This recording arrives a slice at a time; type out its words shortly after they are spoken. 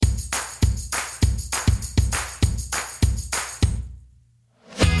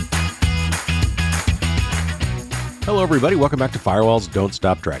Hello, everybody. Welcome back to Firewalls Don't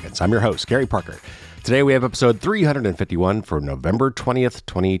Stop Dragons. I'm your host, Gary Parker. Today we have episode 351 for November 20th,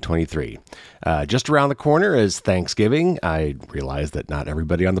 2023. Just around the corner is Thanksgiving. I realize that not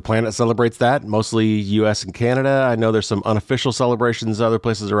everybody on the planet celebrates that, mostly U.S. and Canada. I know there's some unofficial celebrations other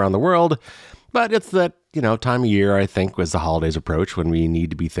places around the world, but it's that, time of year, I think, as the holidays approach when we need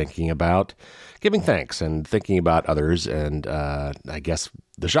to be thinking about giving thanks and thinking about others. And I guess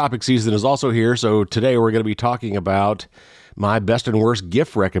the shopping season is also here. So today we're going to be talking about my best and worst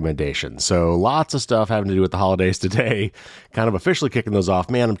gift recommendations. So lots of stuff having to do with the holidays today, kind of officially kicking those off.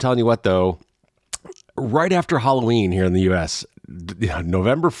 Man, I'm telling you what, though, right after Halloween here in the U.S.,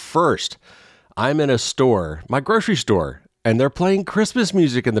 November 1st, I'm in a store, my grocery store, and they're playing Christmas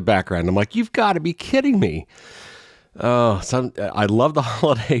music in the background. I'm like, you've got to be kidding me. Oh, I love the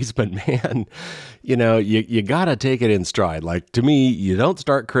holidays, but man, you got to take it in stride. Like, to me, you don't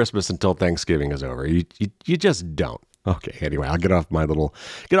start Christmas until Thanksgiving is over. You just don't. Okay, anyway, I'll get off my little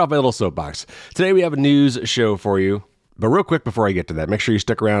soapbox. Today we have a news show for you. But real quick before I get to that, make sure you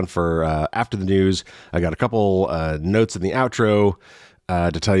stick around for after the news. I got a couple notes in the outro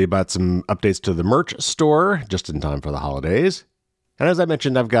to tell you about some updates to the merch store just in time for the holidays. And as I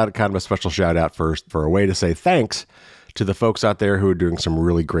mentioned, I've got kind of a special shout out for a way to say thanks to the folks out there who are doing some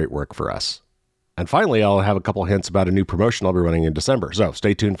really great work for us. And finally, I'll have a couple hints about a new promotion I'll be running in December. So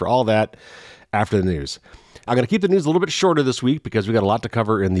stay tuned for all that after the news. I'm going to keep the news a little bit shorter this week because we got a lot to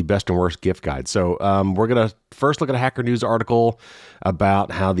cover in the best and worst gift guide. So we're going to first look at a Hacker News article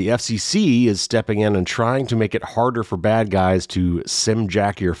about how the FCC is stepping in and trying to make it harder for bad guys to SIM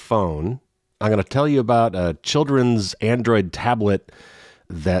jack your phone. I'm going to tell you about a children's Android tablet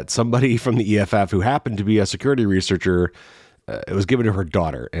that somebody from the EFF, who happened to be a security researcher, it was given to her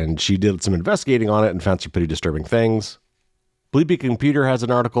daughter, and she did some investigating on it and found some pretty disturbing things. Bleepy Computer has an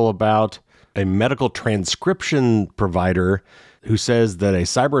article about a medical transcription provider who says that a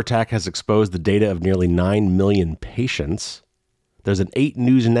cyber attack has exposed the data of nearly 9 million patients. There's an 8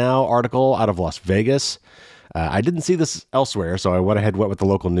 News Now article out of Las Vegas. I didn't see this elsewhere, so I went with the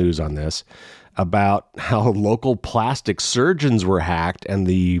local news on this, about how local plastic surgeons were hacked and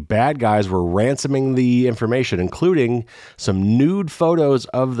the bad guys were ransoming the information, including some nude photos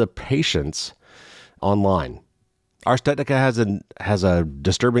of the patients online. Ars Technica has a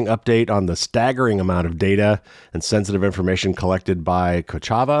disturbing update on the staggering amount of data and sensitive information collected by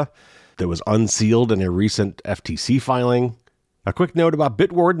Kochava that was unsealed in a recent FTC filing. A quick note about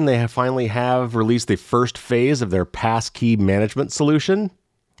Bitwarden, they finally have released the first phase of their passkey management solution.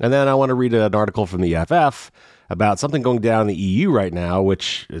 And then I want to read an article from the EFF about something going down in the EU right now,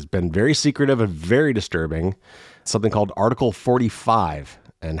 which has been very secretive and very disturbing. Something called Article 45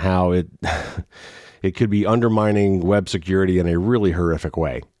 and how it could be undermining web security in a really horrific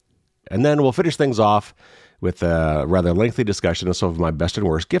way. And then we'll finish things off with a rather lengthy discussion of some of my best and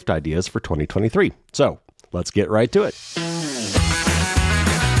worst gift ideas for 2023. So let's get right to it.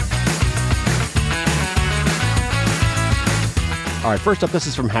 All right, first up, this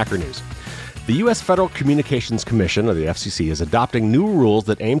is from Hacker News. The U.S. Federal Communications Commission, or the FCC, is adopting new rules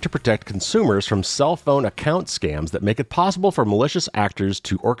that aim to protect consumers from cell phone account scams that make it possible for malicious actors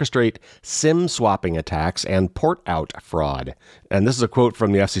to orchestrate SIM swapping attacks and port-out fraud. And this is a quote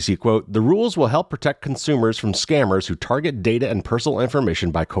from the FCC, quote, "The rules will help protect consumers from scammers who target data and personal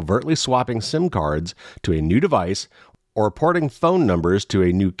information by covertly swapping SIM cards to a new device or porting phone numbers to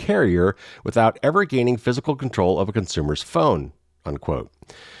a new carrier without ever gaining physical control of a consumer's phone," unquote.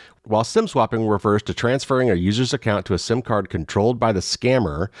 While SIM swapping refers to transferring a user's account to a SIM card controlled by the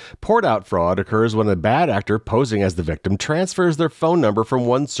scammer, port-out fraud occurs when a bad actor posing as the victim transfers their phone number from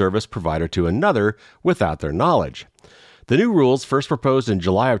one service provider to another without their knowledge. The new rules, first proposed in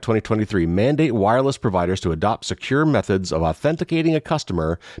July of 2023, mandate wireless providers to adopt secure methods of authenticating a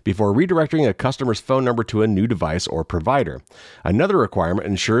customer before redirecting a customer's phone number to a new device or provider. Another requirement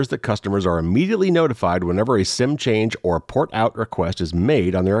ensures that customers are immediately notified whenever a SIM change or port-out request is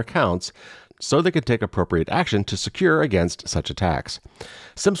made on their accounts, so they can take appropriate action to secure against such attacks.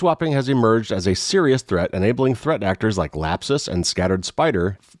 SIM swapping has emerged as a serious threat, enabling threat actors like Lapsus and Scattered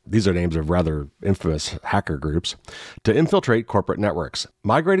Spider, these are names of rather infamous hacker groups, to infiltrate corporate networks.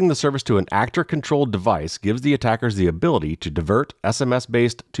 Migrating the service to an actor-controlled device gives the attackers the ability to divert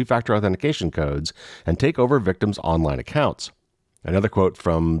SMS-based two-factor authentication codes and take over victims' online accounts. Another quote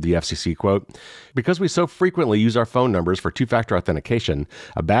from the FCC, quote, "Because we so frequently use our phone numbers for two-factor authentication,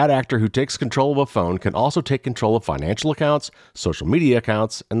 a bad actor who takes control of a phone can also take control of financial accounts, social media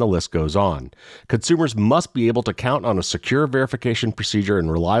accounts, and the list goes on. Consumers must be able to count on a secure verification procedure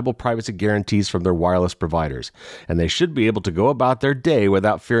and reliable privacy guarantees from their wireless providers, and they should be able to go about their day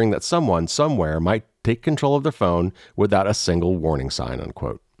without fearing that someone somewhere might take control of their phone without a single warning sign,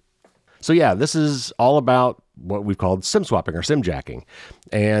 unquote. So yeah, this is all about what we've called SIM swapping or SIM jacking.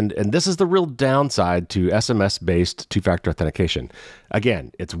 And this is the real downside to SMS-based two-factor authentication.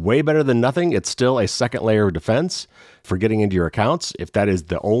 Again, it's way better than nothing. It's still a second layer of defense for getting into your accounts. If that is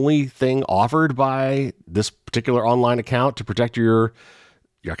the only thing offered by this particular online account to protect your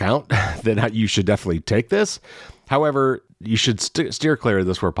account, then you should definitely take this. However, you should steer clear of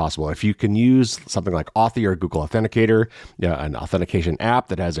this where possible. If you can use something like Authy or Google Authenticator, an authentication app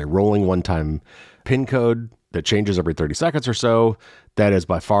that has a rolling one-time PIN code that changes every 30 seconds or so, that is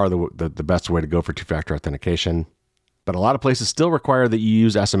by far the best way to go for two-factor authentication. But a lot of places still require that you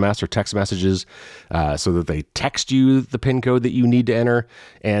use SMS or text messages so that they text you the PIN code that you need to enter.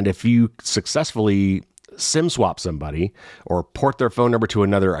 And if you successfully SIM swap somebody or port their phone number to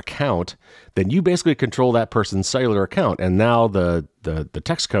another account, then you basically control that person's cellular account. And now the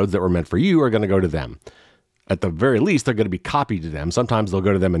text codes that were meant for you are going to go to them. At the very least, they're going to be copied to them. Sometimes they'll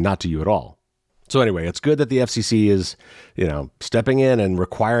go to them and not to you at all. So anyway, it's good that the FCC is, stepping in and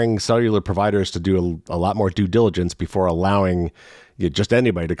requiring cellular providers to do a lot more due diligence before allowing just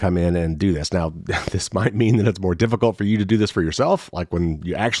anybody to come in and do this. Now, this might mean that it's more difficult for you to do this for yourself, like when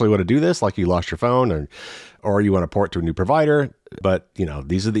you actually want to do this, like you lost your phone or you want to port to a new provider. But,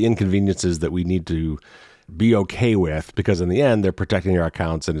 these are the inconveniences that we need to be okay with, because in the end, they're protecting your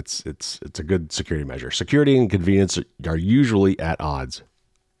accounts and it's a good security measure. Security and convenience are usually at odds.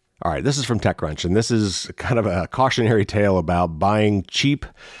 All right, this is from TechCrunch, and this is kind of a cautionary tale about buying cheap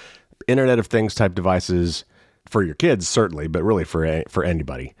Internet of Things type devices for your kids, certainly, but really for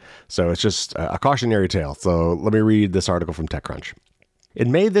anybody. So it's just a cautionary tale. So let me read this article from TechCrunch.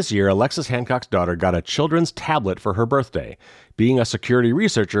 In May this year, Alexis Hancock's daughter got a children's tablet for her birthday. Being a security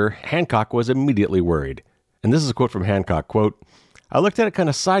researcher, Hancock was immediately worried. And this is a quote from Hancock, quote, "I looked at it kind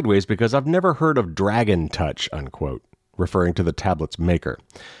of sideways because I've never heard of Dragon Touch," unquote, referring to the tablet's maker.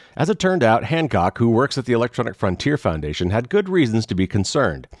 As it turned out, Hancock, who works at the Electronic Frontier Foundation, had good reasons to be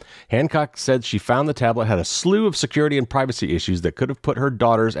concerned. Hancock said she found the tablet had a slew of security and privacy issues that could have put her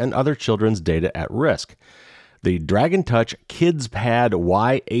daughter's and other children's data at risk. The Dragon Touch KidsPad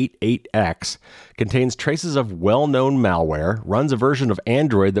Y88X contains traces of well-known malware, runs a version of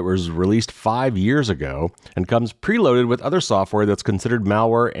Android that was released 5 years ago, and comes preloaded with other software that's considered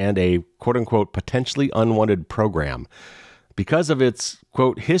malware and a quote-unquote potentially unwanted program. Because of its,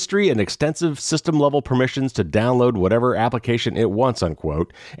 quote, history and extensive system-level permissions to download whatever application it wants,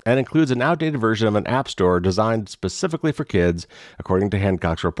 unquote, and includes an outdated version of an app store designed specifically for kids, according to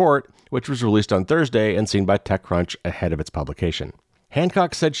Hancock's report, which was released on Thursday and seen by TechCrunch ahead of its publication.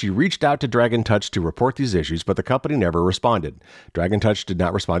 Hancock said she reached out to Dragon Touch to report these issues, but the company never responded. Dragon Touch did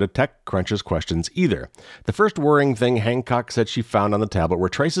not respond to TechCrunch's questions either. The first worrying thing Hancock said she found on the tablet were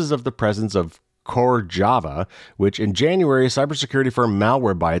traces of the presence of Core Java, which in January, cybersecurity firm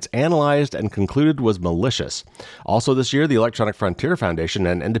Malwarebytes analyzed and concluded was malicious. Also this year, the Electronic Frontier Foundation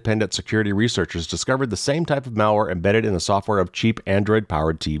and independent security researchers discovered the same type of malware embedded in the software of cheap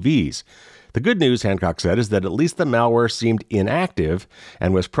Android-powered TVs. The good news, Hancock said, is that at least the malware seemed inactive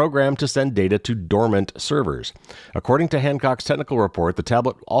and was programmed to send data to dormant servers. According to Hancock's technical report, the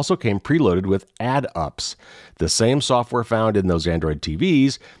tablet also came preloaded with AddUps, the same software found in those Android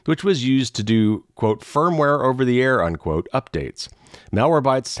TVs, which was used to do, quote, firmware over-the-air, unquote, updates.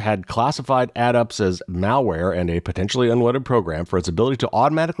 Malwarebytes had classified AddUps as malware and a potentially unwanted program for its ability to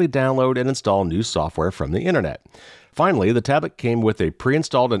automatically download and install new software from the internet. Finally, the tablet came with a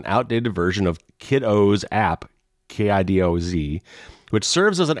pre-installed and outdated version of Kiddoz app, Kidoz, which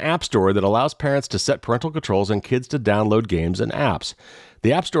serves as an app store that allows parents to set parental controls and kids to download games and apps.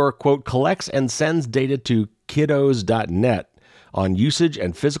 The app store, quote, collects and sends data to kiddoz.net on usage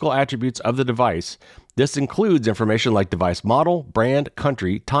and physical attributes of the device. This includes information like device model, brand,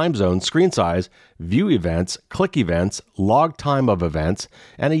 country, time zone, screen size, view events, click events, log time of events,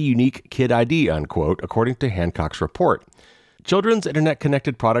 and a unique kid ID, unquote, according to Hancock's report. Children's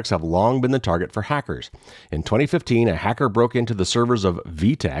internet-connected products have long been the target for hackers. In 2015, a hacker broke into the servers of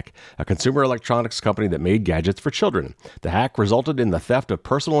VTech, a consumer electronics company that made gadgets for children. The hack resulted in the theft of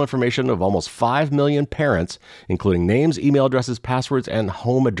personal information of almost 5 million parents, including names, email addresses, passwords, and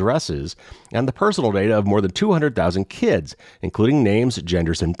home addresses, and the personal data of more than 200,000 kids, including names,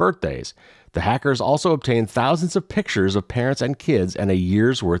 genders, and birthdays. The hackers also obtained thousands of pictures of parents and kids and a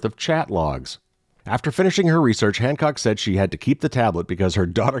year's worth of chat logs. After finishing her research, Hancock said she had to keep the tablet because her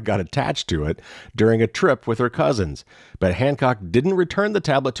daughter got attached to it during a trip with her cousins. But Hancock didn't return the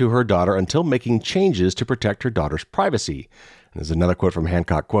tablet to her daughter until making changes to protect her daughter's privacy. And there's another quote from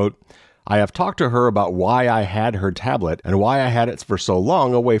Hancock, quote, "I have talked to her about why I had her tablet and why I had it for so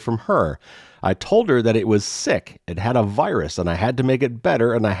long away from her. I told her that it was sick. It had a virus, and I had to make it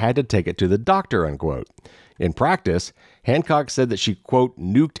better, and I had to take it to the doctor, unquote. In practice, Hancock said that she, quote,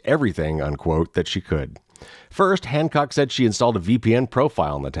 nuked everything, unquote, that she could. First, Hancock said she installed a VPN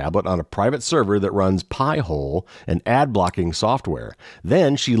profile on the tablet on a private server that runs Pi-hole, an ad-blocking software.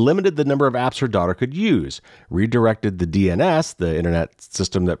 Then she limited the number of apps her daughter could use, redirected the DNS, the internet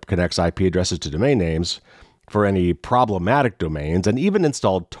system that connects IP addresses to domain names, for any problematic domains, and even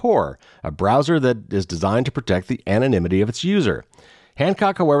installed Tor, a browser that is designed to protect the anonymity of its user.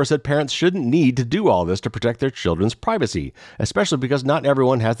 Hancock, however, said parents shouldn't need to do all this to protect their children's privacy, especially because not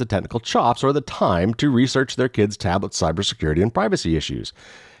everyone has the technical chops or the time to research their kids' tablet cybersecurity and privacy issues.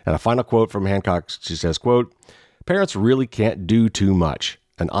 And a final quote from Hancock, she says, quote, "Parents really can't do too much,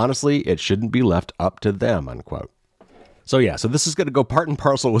 and honestly, it shouldn't be left up to them," unquote. So this is going to go part and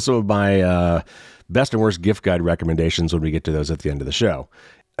parcel with some of my best and worst gift guide recommendations when we get to those at the end of the show.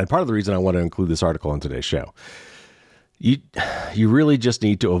 And part of the reason I want to include this article in today's show. You really just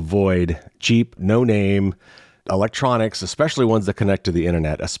need to avoid cheap, no-name electronics, especially ones that connect to the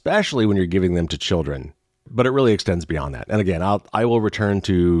internet, especially when you're giving them to children. But it really extends beyond that. And again, I will return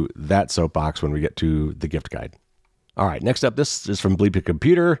to that soapbox when we get to the gift guide. All right, next up, this is from Bleeping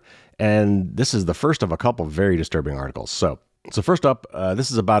Computer, and this is the first of a couple of very disturbing articles. So first up,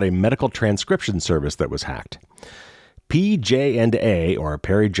 this is about a medical transcription service that was hacked. PJ&A, or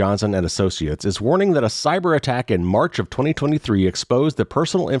Perry Johnson and Associates, is warning that a cyber attack in March of 2023 exposed the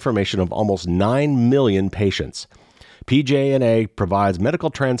personal information of almost 9 million patients. PJ&A provides medical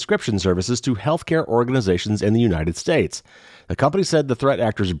transcription services to healthcare organizations in the United States. The company said the threat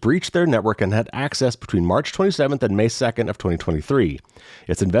actors breached their network and had access between March 27th and May 2nd of 2023.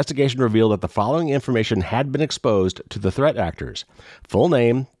 Its investigation revealed that the following information had been exposed to the threat actors: full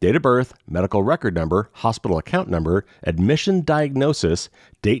name, date of birth, medical record number, hospital account number, admission diagnosis,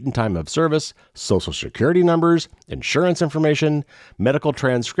 date and time of service, social security numbers, insurance information, medical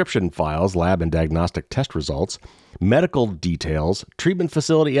transcription files, lab and diagnostic test results, medical details, treatment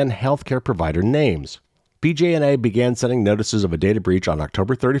facility, and healthcare provider names. PJ&A began sending notices of a data breach on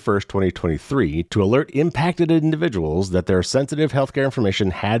October 31st, 2023 to alert impacted individuals that their sensitive healthcare information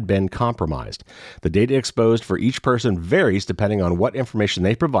had been compromised. The data exposed for each person varies depending on what information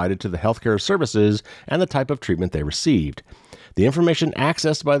they provided to the healthcare services and the type of treatment they received. The information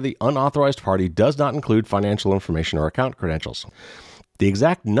accessed by the unauthorized party does not include financial information or account credentials. The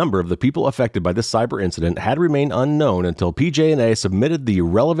exact number of the people affected by this cyber incident had remained unknown until PJ&A submitted the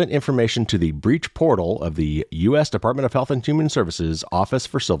relevant information to the breach portal of the U.S. Department of Health and Human Services Office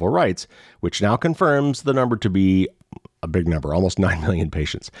for Civil Rights, which now confirms the number to be a big number, almost 9 million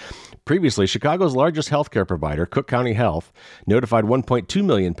patients. Previously, Chicago's largest healthcare provider, Cook County Health, notified 1.2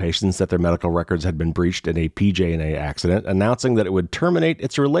 million patients that their medical records had been breached in a PJ&A accident, announcing that it would terminate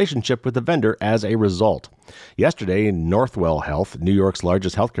its relationship with the vendor as a result. Yesterday, Northwell Health, New York's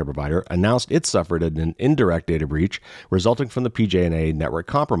largest healthcare provider, announced it suffered an indirect data breach resulting from the PJ&A network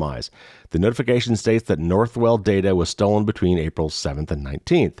compromise. The notification states that Northwell data was stolen between April 7th and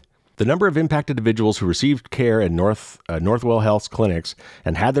 19th. The number of impacted individuals who received care in Northwell Health's clinics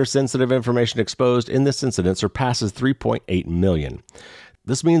and had their sensitive information exposed in this incident surpasses 3.8 million.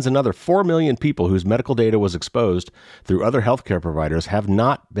 This means another 4 million people whose medical data was exposed through other healthcare providers have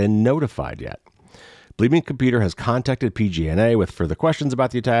not been notified yet. Bleeping Computer has contacted PG&A with further questions about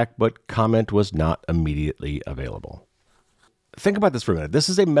the attack, but comment was not immediately available. Think about this for a minute. This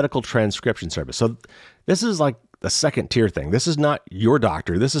is a medical transcription service. So this is like a second tier thing. This is not your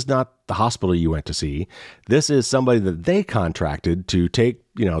doctor. This is not the hospital you went to see. This is somebody that they contracted to take,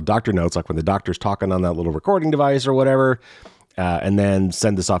 doctor notes, like when the doctor's talking on that little recording device or whatever, and then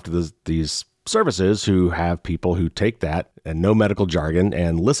send this off to these services who have people who take that and know medical jargon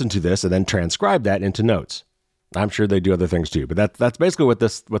and listen to this and then transcribe that into notes. I'm sure they do other things too, but that's basically what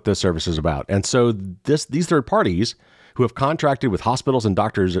this service is about. And so these third parties who have contracted with hospitals and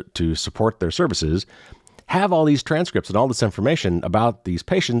doctors to support their services have all these transcripts and all this information about these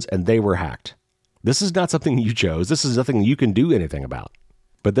patients, and they were hacked. This is not something you chose. This is nothing you can do anything about.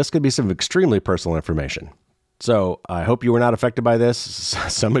 But this could be some extremely personal information. So I hope you were not affected by this.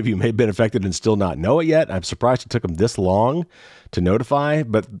 Some of you may have been affected and still not know it yet. I'm surprised it took them this long to notify,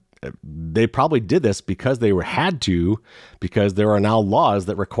 but they probably did this because they had to, because there are now laws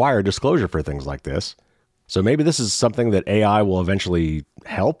that require disclosure for things like this. So maybe this is something that AI will eventually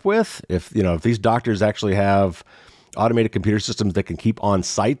help with. If these doctors actually have automated computer systems that can keep on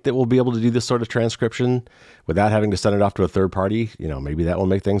site that will be able to do this sort of transcription without having to send it off to a third party, maybe that will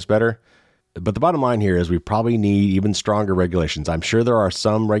make things better. But the bottom line here is we probably need even stronger regulations. I'm sure there are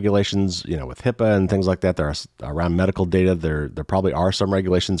some regulations, with HIPAA and things like that. There are around medical data. There probably are some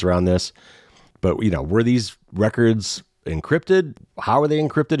regulations around this. But, were these records encrypted? How were they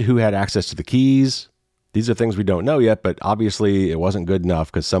encrypted? Who had access to the keys? These are things we don't know yet, but obviously it wasn't good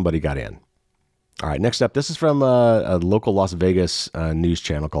enough because somebody got in. All right, next up, this is from a local Las Vegas news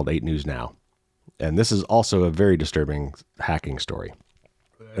channel called 8 News Now. And this is also a very disturbing hacking story.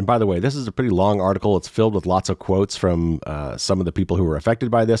 And by the way, this is a pretty long article. It's filled with lots of quotes from some of the people who were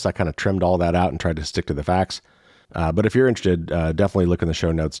affected by this. I kind of trimmed all that out and tried to stick to the facts. But if you're interested, definitely look in the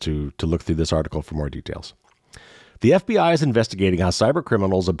show notes to look through this article for more details. The FBI is investigating how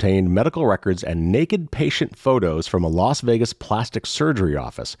cybercriminals obtained medical records and naked patient photos from a Las Vegas plastic surgery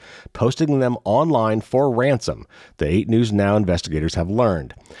office, posting them online for ransom, the 8 News Now investigators have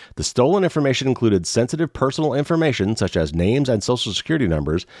learned. The stolen information included sensitive personal information such as names and social security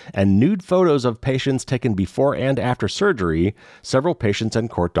numbers, and nude photos of patients taken before and after surgery, several patients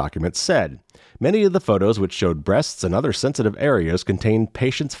and court documents said. Many of the photos, which showed breasts and other sensitive areas, contained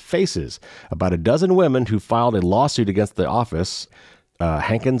patients' faces. About a dozen women who filed a lawsuit against the office,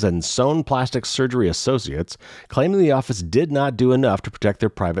 Hankins and Sohn Plastic Surgery Associates, claiming the office did not do enough to protect their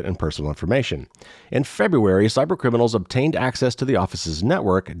private and personal information. In February, cybercriminals obtained access to the office's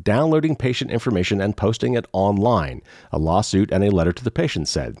network, downloading patient information and posting it online, a lawsuit and a letter to the patient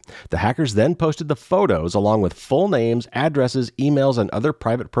said. The hackers then posted the photos along with full names, addresses, emails, and other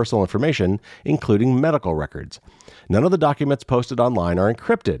private personal information, including medical records. None of the documents posted online are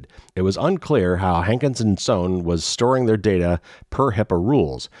encrypted. It was unclear how Hankins and Sohn was storing their data per HIPAA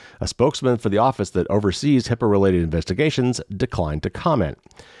rules. A spokesman for the office that oversees HIPAA-related investigations declined to comment.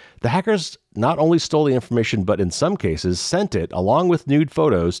 The hackers not only stole the information, but in some cases sent it, along with nude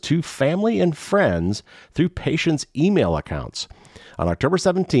photos, to family and friends through patients' email accounts. On October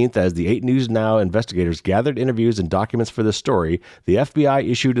 17th, as the 8 News Now investigators gathered interviews and documents for this story, the FBI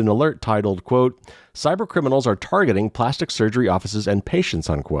issued an alert titled, quote, "Cybercriminals are targeting plastic surgery offices and patients,"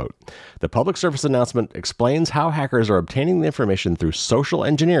 unquote. The public service announcement explains how hackers are obtaining the information through social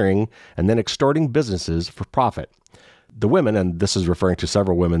engineering and then extorting businesses for profit. The women, and this is referring to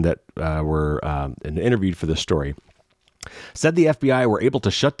several women that were interviewed for this story, said the FBI were able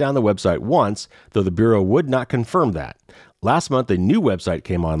to shut down the website once, though the Bureau would not confirm that. Last month, a new website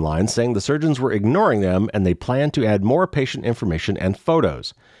came online saying the surgeons were ignoring them and they planned to add more patient information and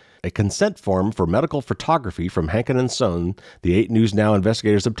photos. A consent form for medical photography from Hankins and Sohn, the 8 News Now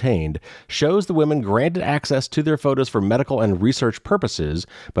investigators obtained, shows the women granted access to their photos for medical and research purposes,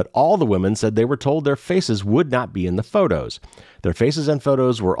 but all the women said they were told their faces would not be in the photos. Their faces and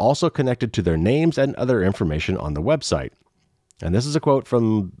photos were also connected to their names and other information on the website. And this is a quote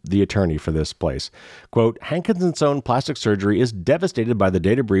from the attorney for this place. Quote, "Hankins and Sohn Plastic Surgery is devastated by the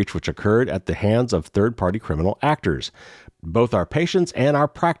data breach which occurred at the hands of third-party criminal actors. Both our patients and our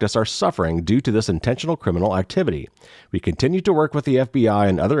practice are suffering due to this intentional criminal activity. We continue to work with the FBI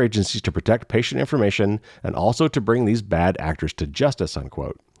and other agencies to protect patient information and also to bring these bad actors to justice,"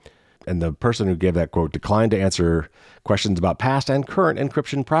 unquote. And the person who gave that quote declined to answer questions about past and current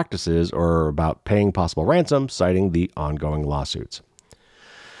encryption practices or about paying possible ransom, citing the ongoing lawsuits.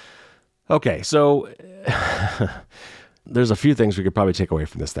 Okay, so there's a few things we could probably take away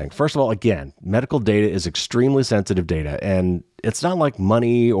from this thing. First of all, again, medical data is extremely sensitive data, and it's not like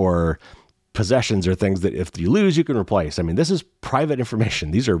money or possessions or things that if you lose, you can replace. I mean, this is private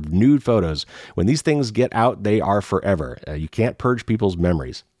information. These are nude photos. When these things get out, they are forever. You can't purge people's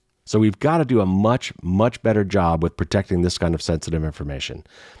memories. So we've got to do a much, much better job with protecting this kind of sensitive information.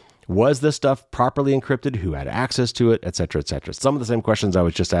 Was this stuff properly encrypted? Who had access to it? Et cetera, et cetera. Some of the same questions I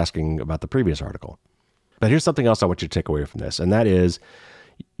was just asking about the previous article. But here's something else I want you to take away from this, and that is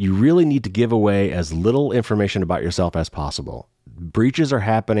you really need to give away as little information about yourself as possible. Breaches are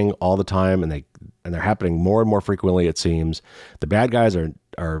happening all the time, and they're happening more and more frequently, it seems. The bad guys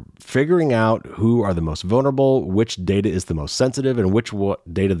are figuring out who are the most vulnerable, which data is the most sensitive, and which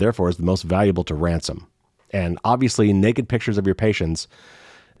data, therefore, is the most valuable to ransom. And obviously, naked pictures of your patients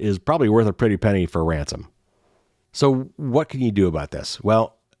is probably worth a pretty penny for ransom. So what can you do about this?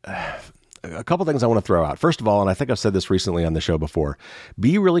 Well, a couple things I want to throw out. First of all, and I think I've said this recently on the show before,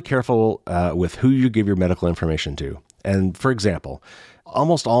 be really careful with who you give your medical information to. And for example,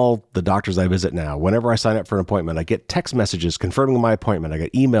 almost all the doctors I visit now, whenever I sign up for an appointment, I get text messages confirming my appointment. I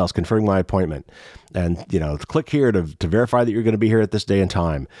get emails confirming my appointment. And, click here to verify that you're going to be here at this day and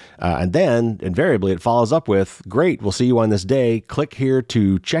time. And then invariably it follows up with, great, we'll see you on this day. Click here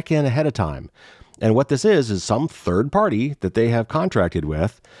to check in ahead of time. And what this is some third party that they have contracted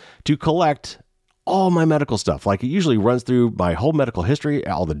with to collect all my medical stuff. Like, it usually runs through my whole medical history,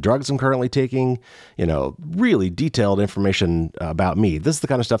 all the drugs I'm currently taking, really detailed information about me. This is the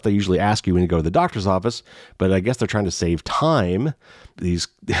kind of stuff they usually ask you when you go to the doctor's office, but I guess they're trying to save time. These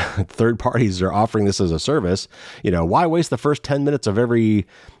third parties are offering this as a service. Why waste the first 10 minutes of every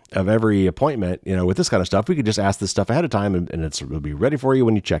appointment, with this kind of stuff? We could just ask this stuff ahead of time and it'll be ready for you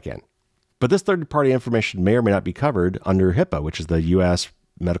when you check in. But this third-party information may or may not be covered under HIPAA, which is the U.S.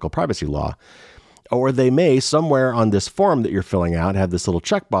 medical privacy law. Or they may, somewhere on this form that you're filling out, have this little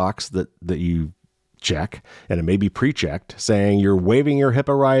checkbox that you check, and it may be pre-checked, saying you're waiving your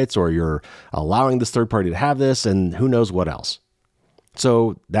HIPAA rights or you're allowing this third party to have this, and who knows what else.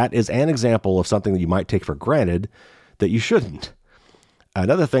 So that is an example of something that you might take for granted that you shouldn't.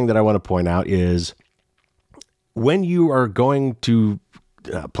 Another thing that I want to point out is when you are going to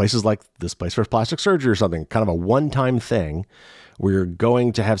places like this place for plastic surgery or something, kind of a one-time thing, where you're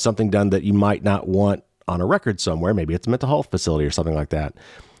going to have something done that you might not want on a record somewhere. Maybe it's a mental health facility or something like that.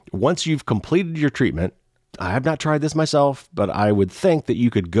 Once you've completed your treatment, I have not tried this myself, but I would think that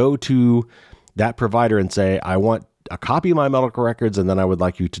you could go to that provider and say, I want a copy of my medical records, and then I would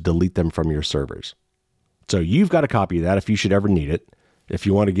like you to delete them from your servers. So you've got a copy of that if you should ever need it, if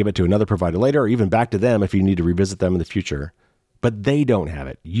you want to give it to another provider later, or even back to them if you need to revisit them in the future. But they don't have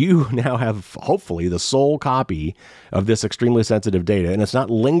it. You now have, hopefully, the sole copy of this extremely sensitive data, and it's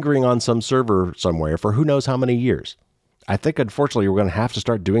not lingering on some server somewhere for who knows how many years. I think, unfortunately, we're going to have to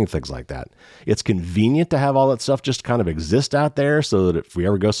start doing things like that. It's convenient to have all that stuff just kind of exist out there so that if we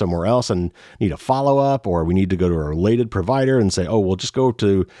ever go somewhere else and need a follow-up, or we need to go to a related provider and say, oh, we'll just go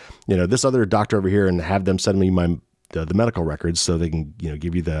to this other doctor over here and have them send me the medical records so they can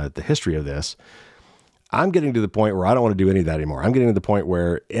give you the history of this. I'm getting to the point where I don't want to do any of that anymore. I'm getting to the point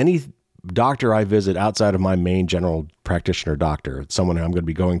where any doctor I visit outside of my main general practitioner doctor, someone who I'm going to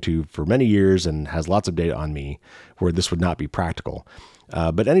be going to for many years and has lots of data on me, where this would not be practical.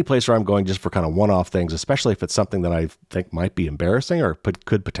 But any place where I'm going just for kind of one-off things, especially if it's something that I think might be embarrassing or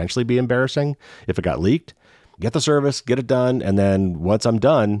could potentially be embarrassing if it got leaked, get the service, get it done, and then once I'm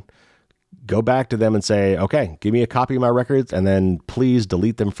done, go back to them and say, okay, give me a copy of my records, and then please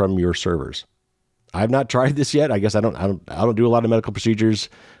delete them from your servers. I've not tried this yet. I guess I don't do a lot of medical procedures,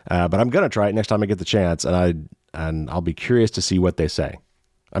 but I'm going to try it next time I get the chance, and I'll be curious to see what they say.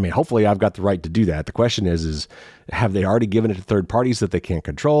 I mean, hopefully I've got the right to do that. The question is have they already given it to third parties that they can't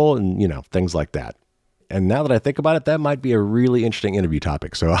control, and things like that. And now that I think about it, that might be a really interesting interview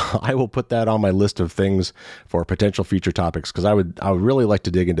topic. So I will put that on my list of things for potential future topics, because I would really like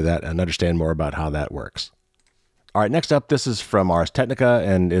to dig into that and understand more about how that works. All right, next up, this is from Ars Technica,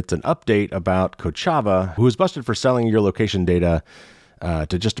 and it's an update about Kochava, who was busted for selling your location data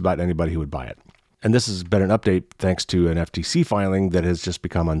to just about anybody who would buy it. And this has been an update thanks to an FTC filing that has just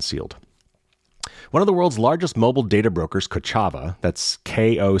become unsealed. One of the world's largest mobile data brokers, Kochava, that's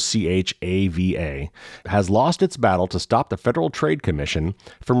Kochava, has lost its battle to stop the Federal Trade Commission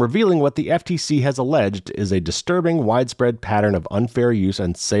from revealing what the FTC has alleged is a disturbing, widespread pattern of unfair use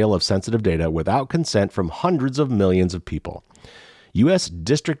and sale of sensitive data without consent from hundreds of millions of people. U.S.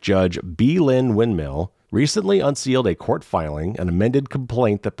 District Judge B. Lynn Windmill recently unsealed a court filing, an amended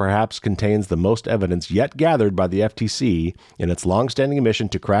complaint that perhaps contains the most evidence yet gathered by the FTC in its longstanding mission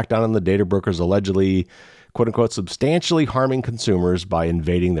to crack down on the data brokers allegedly, quote-unquote, substantially harming consumers by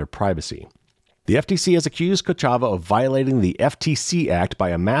invading their privacy. The FTC has accused Kochava of violating the FTC Act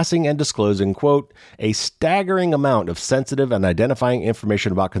by amassing and disclosing, quote, a staggering amount of sensitive and identifying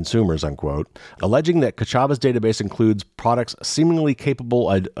information about consumers, unquote, alleging that Kochava's database includes products seemingly capable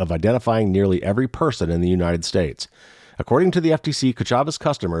of identifying nearly every person in the United States. According to the FTC, Kochava's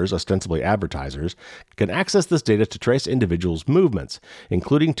customers, ostensibly advertisers, can access this data to trace individuals' movements,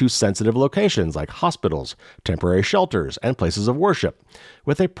 including to sensitive locations like hospitals, temporary shelters, and places of worship,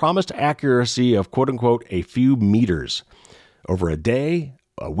 with a promised accuracy of, quote-unquote, a few meters, over a day,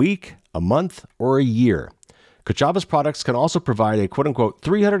 a week, a month, or a year. Kochava's products can also provide a quote-unquote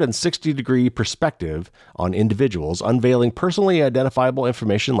 360-degree perspective on individuals, unveiling personally identifiable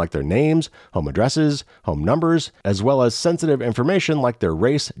information like their names, home addresses, home numbers, as well as sensitive information like their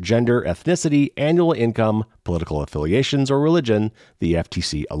race, gender, ethnicity, annual income, political affiliations, or religion, the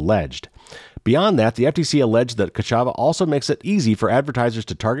FTC alleged. Beyond that, the FTC alleged that Kochava also makes it easy for advertisers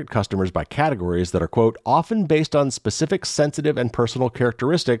to target customers by categories that are, quote, often based on specific sensitive and personal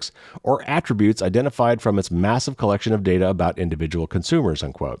characteristics or attributes identified from its massive collection of data about individual consumers,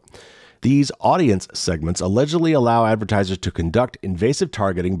 unquote. These audience segments allegedly allow advertisers to conduct invasive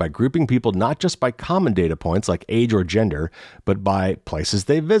targeting by grouping people not just by common data points like age or gender, but by places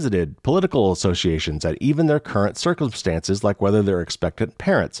they visited, political associations, and even their current circumstances like whether they're expectant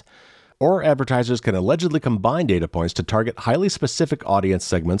parents. Or advertisers can allegedly combine data points to target highly specific audience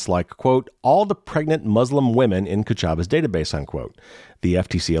segments like, quote, all the pregnant Muslim women in Kochava's database, unquote, the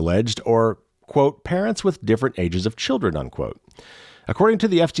FTC alleged, or, quote, parents with different ages of children, unquote. According to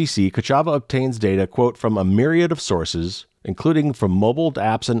the FTC, Kochava obtains data, quote, from a myriad of sources, including from mobile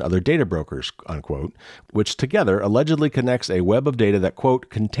apps and other data brokers, unquote, which together allegedly connects a web of data that, quote,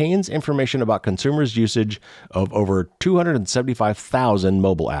 contains information about consumers' usage of over 275,000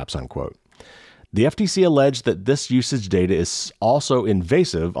 mobile apps, unquote. The FTC alleged that this usage data is also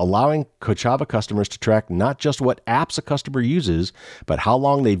invasive, allowing Kochava customers to track not just what apps a customer uses, but how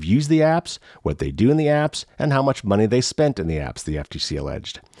long they've used the apps, what they do in the apps, and how much money they spent in the apps, the FTC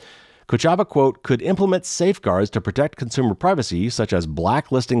alleged. Kochava, quote, could implement safeguards to protect consumer privacy, such as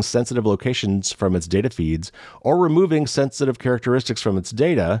blacklisting sensitive locations from its data feeds or removing sensitive characteristics from its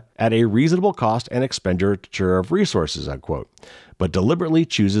data at a reasonable cost and expenditure of resources, unquote, but deliberately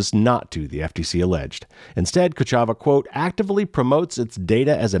chooses not to, the FTC alleged. Instead, Kochava, quote, actively promotes its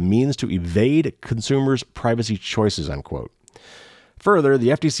data as a means to evade consumers' privacy choices, unquote. Further, the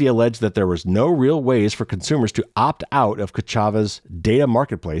FTC alleged that there was no real ways for consumers to opt out of Kochava's data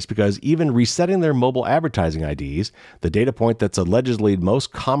marketplace because even resetting their mobile advertising IDs, the data point that's allegedly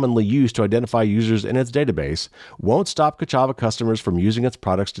most commonly used to identify users in its database, won't stop Kochava customers from using its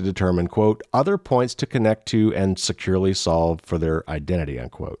products to determine, quote, other points to connect to and securely solve for their identity,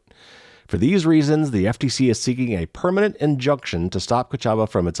 unquote. For these reasons, the FTC is seeking a permanent injunction to stop Kochava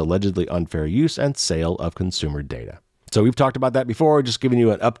from its allegedly unfair use and sale of consumer data. So we've talked about that before, just giving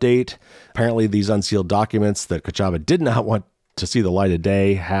you an update. Apparently these unsealed documents that Kochava did not want to see the light of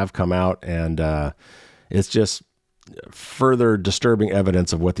day have come out, and it's just further disturbing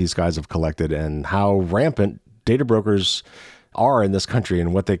evidence of what these guys have collected and how rampant data brokers are in this country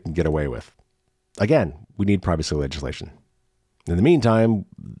and what they can get away with. Again, we need privacy legislation. In the meantime,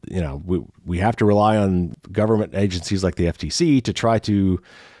 we have to rely on government agencies like the FTC to try to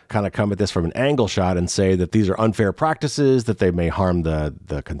kind of come at this from an angle shot and say that these are unfair practices, that they may harm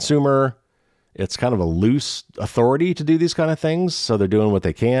the consumer. It's kind of a loose authority to do these kind of things, so they're doing what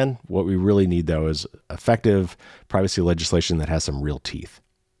they can. What we really need, though, is effective privacy legislation that has some real teeth.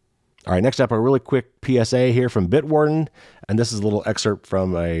 All right, next up, a really quick PSA here from Bitwarden, and this is a little excerpt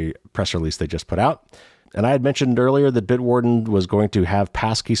from a press release they just put out. And I had mentioned earlier that Bitwarden was going to have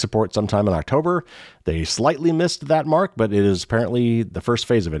passkey support sometime in October. They slightly missed that mark, but it is apparently the first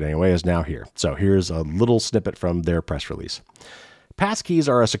phase of it anyway is now here. So here's a little snippet from their press release. Passkeys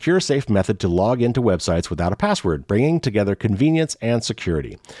are a secure, safe method to log into websites without a password, bringing together convenience and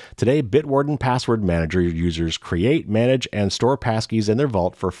security. Today, Bitwarden Password Manager users create, manage, and store passkeys in their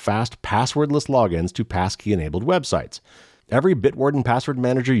vault for fast, passwordless logins to passkey-enabled websites. Every Bitwarden Password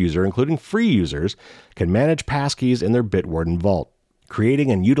Manager user, including free users, can manage passkeys in their Bitwarden vault.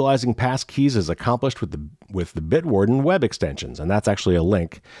 Creating and utilizing passkeys is accomplished with the Bitwarden web extensions, and that's actually a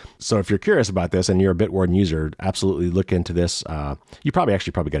link. So if you're curious about this and you're a Bitwarden user, absolutely look into this. You probably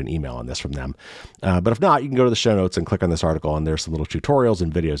get an email on this from them. But if not, you can go to the show notes and click on this article, and there's some little tutorials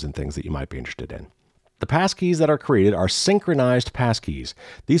and videos and things that you might be interested in. The passkeys that are created are synchronized passkeys.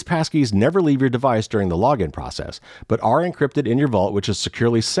 These passkeys never leave your device during the login process, but are encrypted in your vault, which is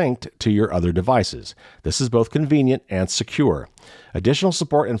securely synced to your other devices. This is both convenient and secure. Additional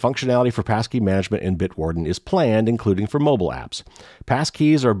support and functionality for passkey management in Bitwarden is planned, including for mobile apps.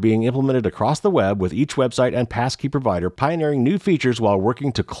 Passkeys are being implemented across the web, with each website and passkey provider pioneering new features while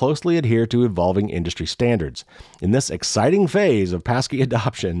working to closely adhere to evolving industry standards. In this exciting phase of passkey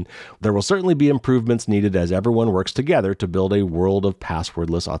adoption, there will certainly be improvements needed as everyone works together to build a world of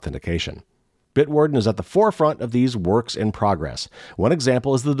passwordless authentication. Bitwarden is at the forefront of these works in progress. One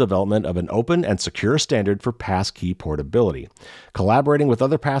example is the development of an open and secure standard for passkey portability. Collaborating with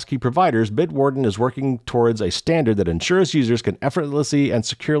other passkey providers, Bitwarden is working towards a standard that ensures users can effortlessly and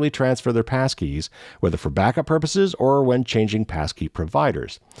securely transfer their passkeys, whether for backup purposes or when changing passkey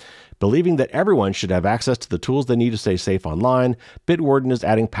providers. Believing that everyone should have access to the tools they need to stay safe online, Bitwarden is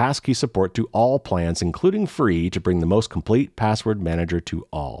adding passkey support to all plans, including free, to bring the most complete password manager to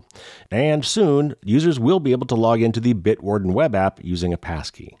all. And soon, users will be able to log into the Bitwarden web app using a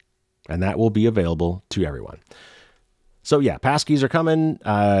passkey. And that will be available to everyone. So yeah, passkeys are coming.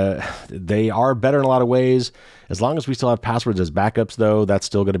 They are better in a lot of ways. As long as we still have passwords as backups, though, that's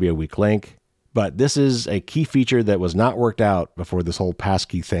still going to be a weak link. But this is a key feature that was not worked out before this whole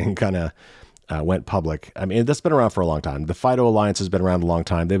passkey thing kind of went public. I mean, that's been around for a long time. The FIDO Alliance has been around a long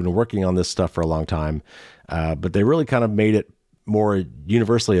time. They've been working on this stuff for a long time, but they really kind of made it more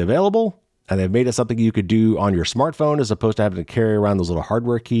universally available, and they've made it something you could do on your smartphone as opposed to having to carry around those little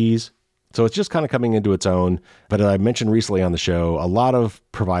hardware keys. So it's just kind of coming into its own. But as I mentioned recently on the show, a lot of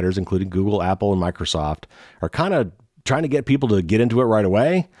providers, including Google, Apple, and Microsoft, are kind of trying to get people to get into it right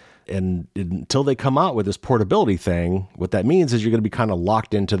away. And until they come out with this portability thing, what that means is you're going to be kind of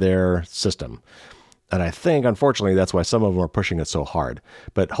locked into their system. And I think, unfortunately, that's why some of them are pushing it so hard.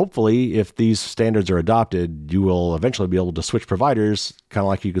 But hopefully, if these standards are adopted, you will eventually be able to switch providers, kind of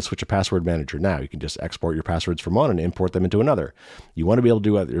like you can switch a password manager now. You can just export your passwords from one and import them into another. You want to be able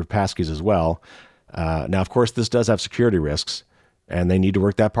to do your passkeys as well. Now, of course, this does have security risks, and they need to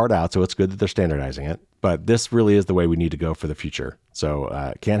work that part out, so it's good that they're standardizing it. But this really is the way we need to go for the future. So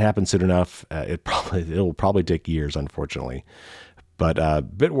it can't happen soon enough. It'll probably take years, unfortunately. But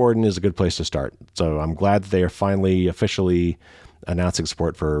Bitwarden is a good place to start. So I'm glad that they are finally officially announcing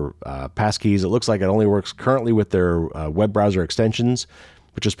support for passkeys. It looks like it only works currently with their web browser extensions,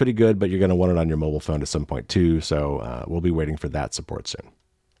 which is pretty good, but you're going to want it on your mobile phone at some point too. So we'll be waiting for that support soon.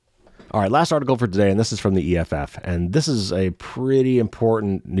 All right, last article for today, and this is from the EFF. And this is a pretty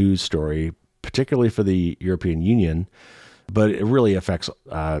important news story, particularly for the European Union, but it really affects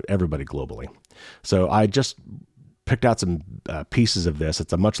everybody globally. So I just picked out some pieces of this.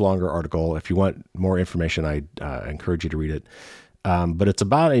 It's a much longer article. If you want more information, I encourage you to read it. But it's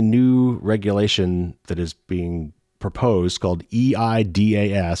about a new regulation that is being proposed called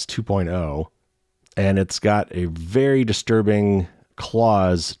EIDAS 2.0. And it's got a very disturbing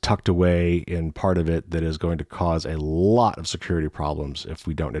clause tucked away in part of it that is going to cause a lot of security problems if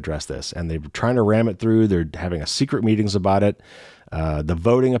we don't address this. And they're trying to ram it through. They're having a secret meetings about it. The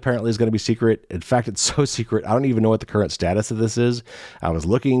voting apparently is going to be secret. In fact, it's so secret, I don't even know what the current status of this is. I was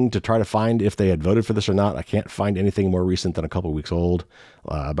looking to try to find if they had voted for this or not. I can't find anything more recent than a couple of weeks old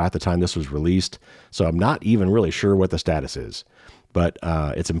about the time this was released. So I'm not even really sure what the status is. But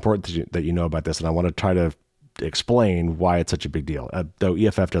it's important that you know about this, and I want to try to explain why it's such a big deal. Though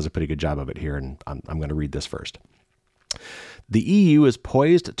EFF does a pretty good job of it here, and I'm going to read this first. The EU is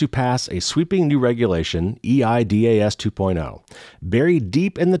poised to pass a sweeping new regulation, EIDAS 2.0. Buried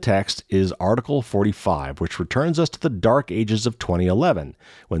deep in the text is Article 45, which returns us to the dark ages of 2011,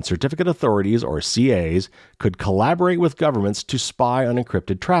 when certificate authorities, or CAs, could collaborate with governments to spy on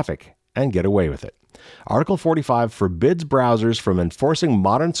encrypted traffic and get away with it. Article 45 forbids browsers from enforcing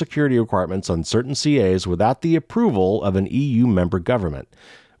modern security requirements on certain CAs without the approval of an EU member government.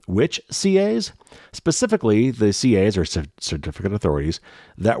 Which CAs? Specifically, the CAs, or certificate authorities,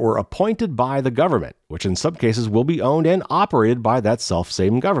 that were appointed by the government, which in some cases will be owned and operated by that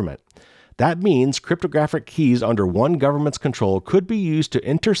self-same government. That means cryptographic keys under one government's control could be used to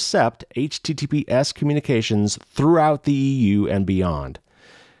intercept HTTPS communications throughout the EU and beyond.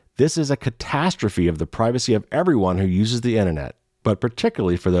 This is a catastrophe of the privacy of everyone who uses the internet, but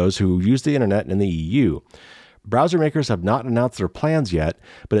particularly for those who use the internet in the EU. Browser makers have not announced their plans yet,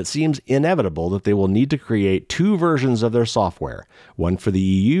 but it seems inevitable that they will need to create two versions of their software, one for the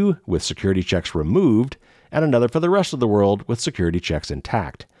EU with security checks removed, and another for the rest of the world with security checks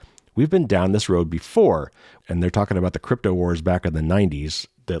intact. We've been down this road before, and they're talking about the crypto wars back in the 90s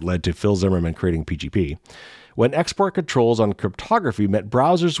that led to Phil Zimmermann creating PGP. When export controls on cryptography meant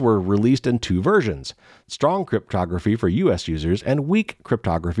browsers were released in two versions, strong cryptography for US users and weak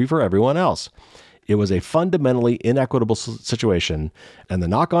cryptography for everyone else. It was a fundamentally inequitable situation, and the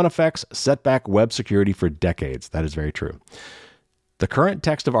knock-on effects set back web security for decades. That is very true. The current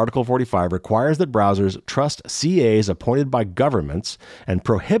text of Article 45 requires that browsers trust CAs appointed by governments and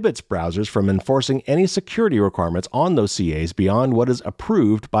prohibits browsers from enforcing any security requirements on those CAs beyond what is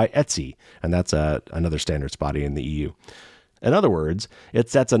approved by ETSI, and that's another standards body in the EU. In other words, it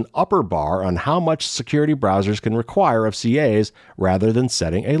sets an upper bar on how much security browsers can require of CAs rather than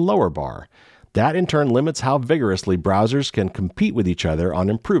setting a lower bar. That in turn limits how vigorously browsers can compete with each other on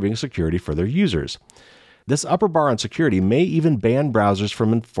improving security for their users. This upper bar on security may even ban browsers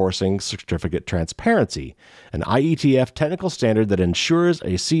from enforcing certificate transparency, an IETF technical standard that ensures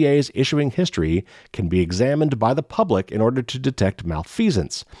a CA's issuing history can be examined by the public in order to detect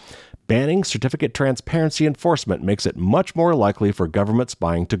malfeasance. Banning certificate transparency enforcement makes it much more likely for government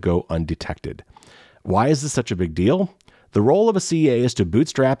spying to go undetected. Why is this such a big deal? The role of a CA is to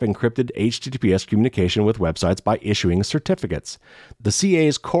bootstrap encrypted HTTPS communication with websites by issuing certificates. The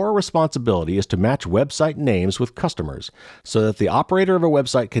CA's core responsibility is to match website names with customers, so that the operator of a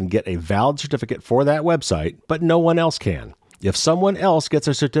website can get a valid certificate for that website, but no one else can. If someone else gets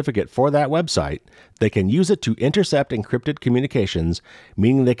a certificate for that website, they can use it to intercept encrypted communications,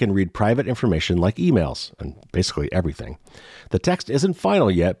 meaning they can read private information like emails, and basically everything. The text isn't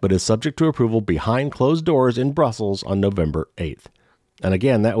final yet, but is subject to approval behind closed doors in Brussels on November 8th. And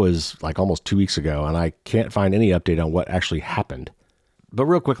again, that was like almost 2 weeks ago, and I can't find any update on what actually happened. But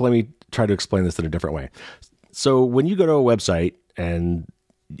real quick, let me try to explain this in a different way. So when you go to a website and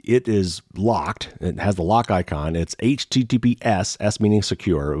it is locked, it has the lock icon, it's HTTPS, S meaning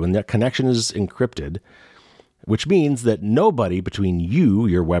secure. When that connection is encrypted, which means that nobody between you,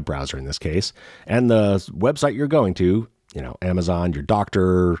 your web browser in this case, and the website you're going to, Amazon, your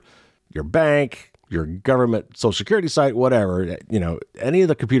doctor, your bank, your government social security site, whatever, any of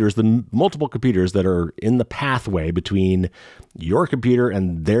the computers, the multiple computers that are in the pathway between your computer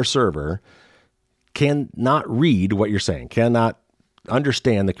and their server cannot read what you're saying, cannot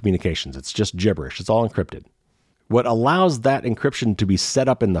understand the communications. It's just gibberish. It's all encrypted. What allows that encryption to be set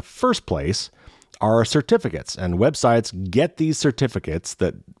up in the first place are certificates, and websites get these certificates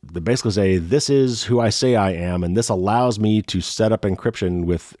that basically say, this is who I say I am, and this allows me to set up encryption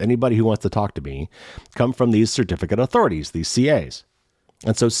with anybody who wants to talk to me, come from these certificate authorities, these CAs.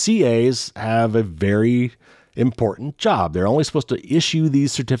 And so CAs have a very important job. They're only supposed to issue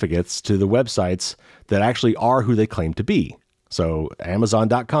these certificates to the websites that actually are who they claim to be. So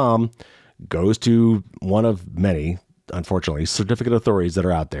Amazon.com goes to one of many, unfortunately, certificate authorities that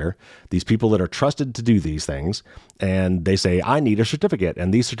are out there, these people that are trusted to do these things, and they say, I need a certificate.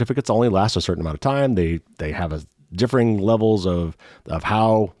 And these certificates only last a certain amount of time. They have differing levels of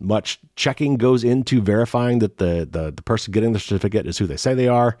how much checking goes into verifying that the person getting the certificate is who they say they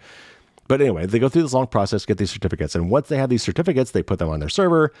are. But anyway, they go through this long process, get these certificates. And once they have these certificates, they put them on their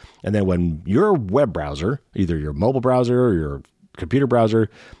server. And then when your web browser, either your mobile browser or your computer browser,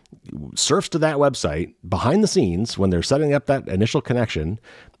 surfs to that website, behind the scenes, when they're setting up that initial connection,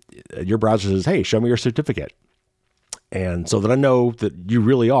 your browser says, hey, show me your certificate. And so that I know that you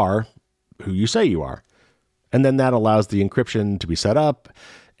really are who you say you are. And then that allows the encryption to be set up.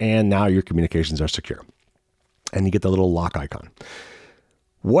 And now your communications are secure. And you get the little lock icon.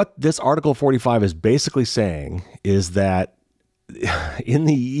 What this Article 45 is basically saying is that in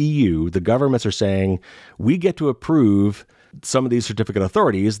the EU, the governments are saying, we get to approve some of these certificate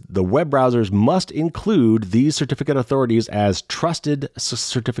authorities. The web browsers must include these certificate authorities as trusted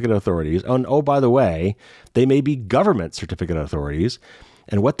certificate authorities. And oh, by the way, they may be government certificate authorities.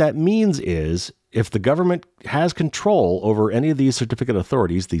 And what that means is if the government has control over any of these certificate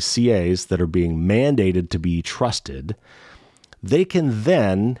authorities, these CAs that are being mandated to be trusted, they can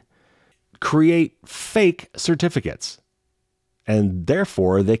then create fake certificates. And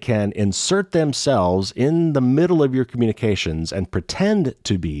therefore, they can insert themselves in the middle of your communications and pretend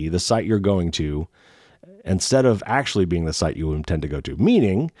to be the site you're going to instead of actually being the site you intend to go to.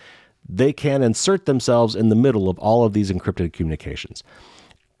 Meaning, they can insert themselves in the middle of all of these encrypted communications.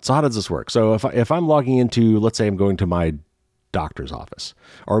 So how does this work? So if I'm logging into, let's say I'm going to my doctor's office,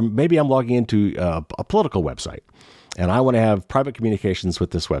 or maybe I'm logging into a political website, and I want to have private communications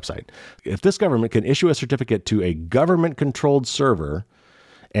with this website. If this government can issue a certificate to a government-controlled server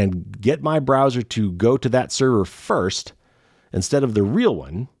and get my browser to go to that server first instead of the real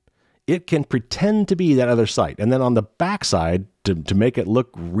one, it can pretend to be that other site. And then on the backside, to make it look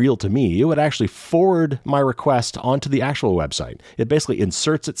real to me, it would actually forward my request onto the actual website. It basically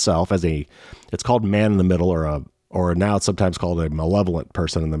inserts itself as it's called man in the middle, or now it's sometimes called a malevolent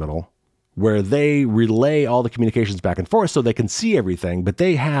person in the middle, where they relay all the communications back and forth so they can see everything, but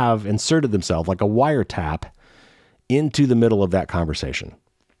they have inserted themselves like a wiretap into the middle of that conversation.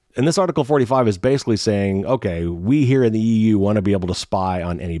 And this Article 45 is basically saying, okay, we here in the EU want to be able to spy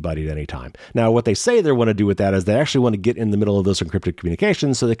on anybody at any time. Now, what they say they want to do with that is they actually want to get in the middle of those encrypted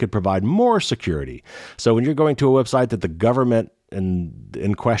communications so they could provide more security. So when you're going to a website that the government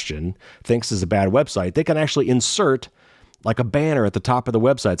in question thinks is a bad website, they can actually insert like a banner at the top of the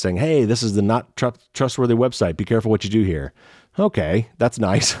website saying, hey, this is the not trustworthy website. Be careful what you do here. Okay, that's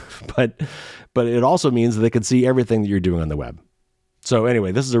nice. but it also means that they can see everything that you're doing on the web. So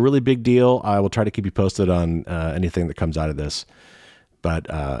anyway, this is a really big deal. I will try to keep you posted on anything that comes out of this. But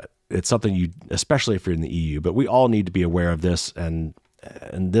it's something especially if you're in the EU, but we all need to be aware of this. And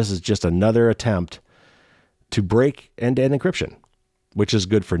this is just another attempt to break end-to-end encryption, which is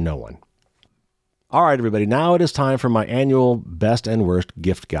good for no one. All right, everybody, now it is time for my annual best and worst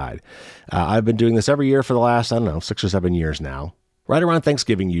gift guide. I've been doing this every year for the last, 6 or 7 years now. Right around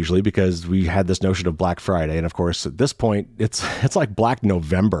Thanksgiving usually, because we had this notion of Black Friday. And of course, at this point, it's like Black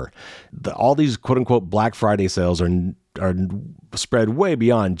November. All these quote unquote Black Friday sales are spread way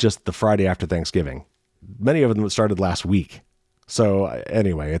beyond just the Friday after Thanksgiving. Many of them started last week. So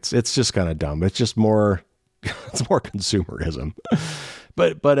anyway, it's just kind of dumb. It's just more, it's more consumerism.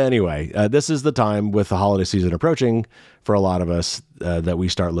 But anyway, this is the time with the holiday season approaching for a lot of us that we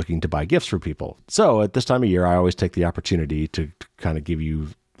start looking to buy gifts for people. So at this time of year, I always take the opportunity to kind of give you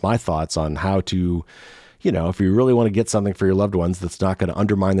my thoughts on how to, if you really want to get something for your loved ones that's not going to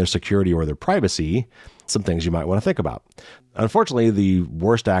undermine their security or their privacy, some things you might want to think about. Unfortunately, the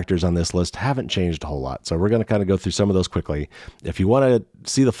worst actors on this list haven't changed a whole lot. So we're going to kind of go through some of those quickly. If you want to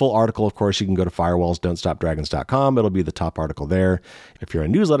see the full article, of course, you can go to firewallsdon'tstopdragons.com. It'll be the top article there. If you're a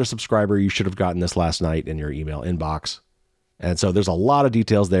newsletter subscriber, you should have gotten this last night in your email inbox. And so there's a lot of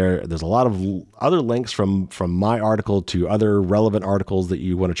details there. There's a lot of other links from my article to other relevant articles that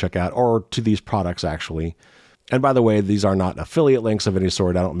you want to check out, or to these products, actually. And by the way, these are not affiliate links of any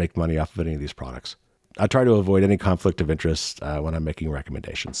sort. I don't make money off of any of these products. I try to avoid any conflict of interest when I'm making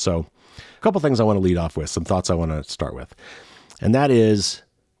recommendations. So a couple things I want to lead off with, some thoughts I want to start with. And that is,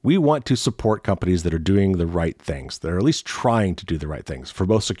 we want to support companies that are doing the right things, that are at least trying to do the right things for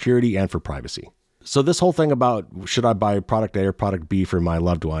both security and for privacy. So this whole thing about should I buy product A or product B for my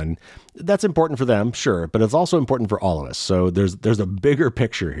loved one, that's important for them, sure, but it's also important for all of us. So there's a bigger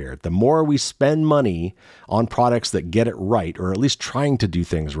picture here. The more we spend money on products that get it right, or at least trying to do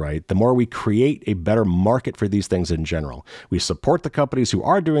things right, the more we create a better market for these things in general. We support the companies who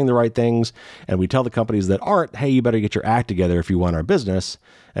are doing the right things, and we tell the companies that aren't, hey, you better get your act together if you want our business,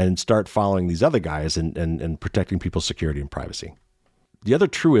 and start following these other guys and protecting people's security and privacy. The other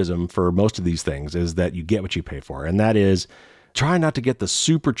truism for most of these things is that you get what you pay for. And that is, try not to get the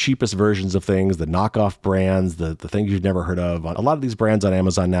super cheapest versions of things, the knockoff brands, the things you've never heard of. A lot of these brands on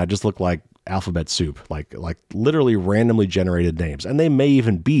Amazon now just look like alphabet soup, like literally randomly generated names. And they may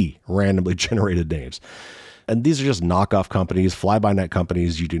even be randomly generated names. And these are just knockoff companies, fly-by-night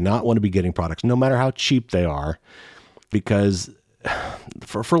companies. You do not want to be getting products, no matter how cheap they are, because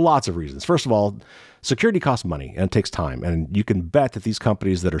for lots of reasons. First of all, security costs money and it takes time. And you can bet that these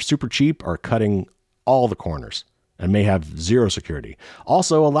companies that are super cheap are cutting all the corners and may have zero security.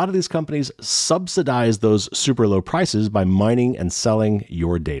 Also, a lot of these companies subsidize those super low prices by mining and selling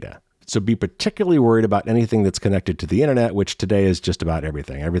your data. So be particularly worried about anything that's connected to the internet, which today is just about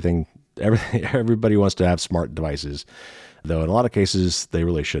everything. Everybody wants to have smart devices, though in a lot of cases, they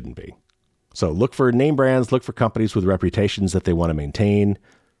really shouldn't be. So look for name brands, look for companies with reputations that they want to maintain.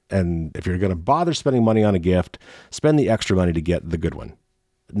 And if you're going to bother spending money on a gift, spend the extra money to get the good one.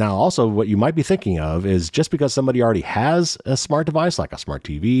 Now, also, what you might be thinking of is just because somebody already has a smart device, like a smart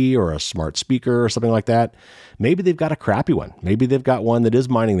TV or a smart speaker or something like that, maybe they've got a crappy one. Maybe they've got one that is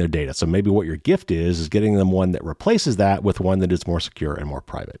mining their data. So maybe what your gift is getting them one that replaces that with one that is more secure and more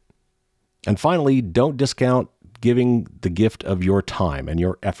private. And finally, don't discount giving the gift of your time and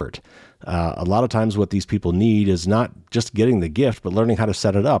your effort. A lot of times what these people need is not just getting the gift, but learning how to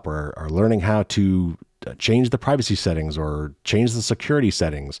set it up or learning how to change the privacy settings or change the security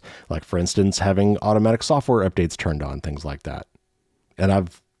settings. Like, for instance, having automatic software updates turned on, things like that. And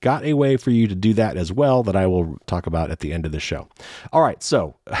I've got a way for you to do that as well that I will talk about at the end of the show. All right,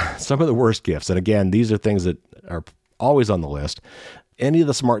 so some of the worst gifts. And again, these are things that are always on the list. Any of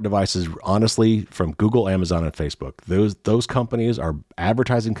the smart devices, honestly, from Google, Amazon, and Facebook, those companies are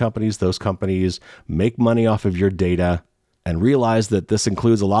advertising companies. Those companies make money off of your data, and realize that this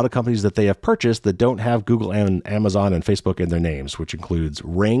includes a lot of companies that they have purchased that don't have Google and Amazon and Facebook in their names, which includes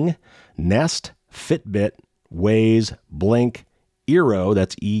Ring, Nest, Fitbit, Waze, Blink, Eero,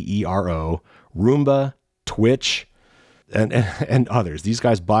 that's Eero, Roomba, Twitch, and others. These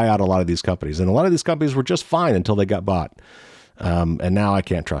guys buy out a lot of these companies, and a lot of these companies were just fine until they got bought. And now I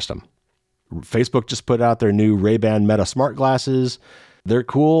can't trust them. Facebook just put out their new Ray-Ban Meta smart glasses. They're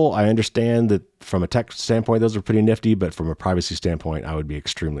cool. I understand that from a tech standpoint, those are pretty nifty, but from a privacy standpoint, I would be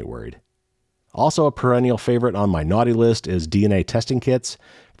extremely worried. Also, a perennial favorite on my naughty list is DNA testing kits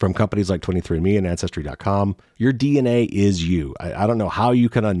from companies like 23andMe and Ancestry.com. Your DNA is you. I don't know how you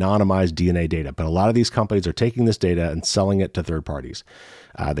can anonymize DNA data, but a lot of these companies are taking this data and selling it to third parties.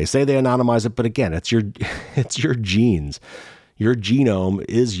 They say they anonymize it, but again, it's your genes. Your genome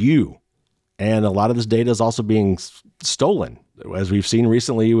is you. And a lot of this data is also being stolen, as we've seen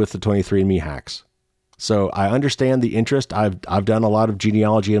recently with the 23andMe hacks. So I understand the interest. I've done a lot of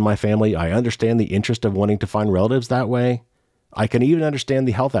genealogy in my family. I understand the interest of wanting to find relatives that way. I can even understand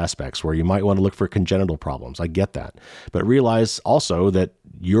the health aspects where you might want to look for congenital problems. I get that. But realize also that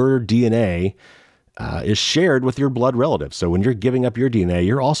your DNA is shared with your blood relatives. So when you're giving up your DNA,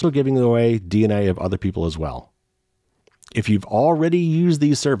 you're also giving away DNA of other people as well. If you've already used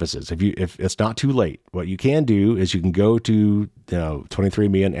these services, if it's not too late, what you can do is you can go to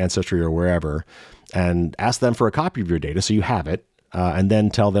 23andMe and Ancestry or wherever and ask them for a copy of your data so you have it, and then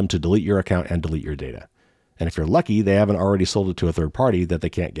tell them to delete your account and delete your data. And if you're lucky, they haven't already sold it to a third party that they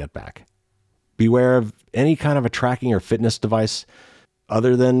can't get back. Beware of any kind of a tracking or fitness device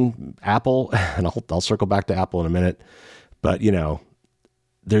other than Apple, and I'll circle back to Apple in a minute, but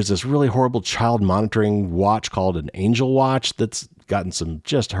There's this really horrible child monitoring watch called an Angel Watch that's gotten some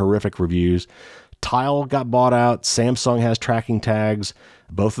just horrific reviews. Tile got bought out. Samsung has tracking tags.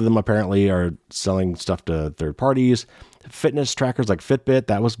 Both of them apparently are selling stuff to third parties. Fitness trackers like Fitbit,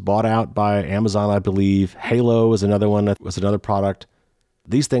 that was bought out by Amazon, I believe. Halo is another one, that was another product.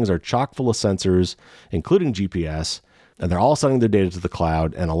 These things are chock full of sensors, including GPS, and they're all sending their data to the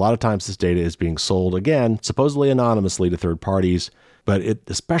cloud. And a lot of times this data is being sold, again, supposedly anonymously to third parties. But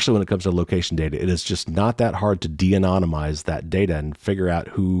especially when it comes to location data, it is just not that hard to de-anonymize that data and figure out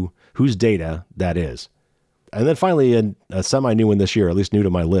whose data that is. And then finally, a semi-new one this year, at least new to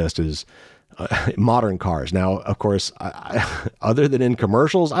my list, is modern cars. Now, of course, other than in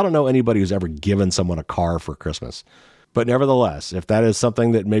commercials, I don't know anybody who's ever given someone a car for Christmas. But nevertheless, if that is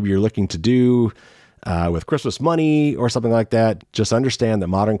something that maybe you're looking to do with Christmas money or something like that, just understand that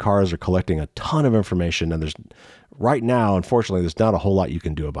modern cars are collecting a ton of information. And right now, unfortunately, there's not a whole lot you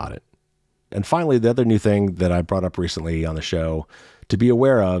can do about it. And finally, the other new thing that I brought up recently on the show to be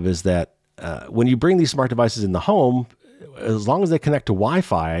aware of is that when you bring these smart devices in the home, as long as they connect to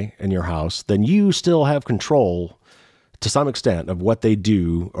Wi-Fi in your house, then you still have control to some extent of what they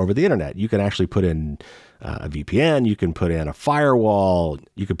do over the internet. You can actually put in a VPN, you can put in a firewall,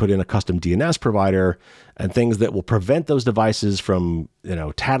 you can put in a custom DNS provider, and things that will prevent those devices from,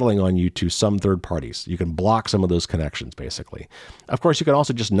 tattling on you to some third parties. You can block some of those connections, basically. Of course, you can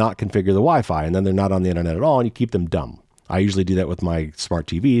also just not configure the Wi-Fi, and then they're not on the internet at all, and you keep them dumb. I usually do that with my smart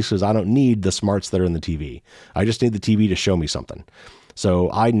TVs because I don't need the smarts that are in the TV. I just need the TV to show me something.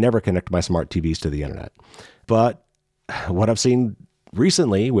 So I never connect my smart TVs to the internet. But what I've seen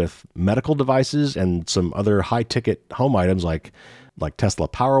recently with medical devices and some other high-ticket home items like Tesla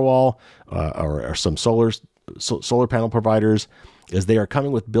Powerwall or some solar panel providers is they are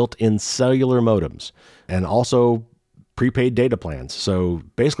coming with built-in cellular modems and also prepaid data plans. So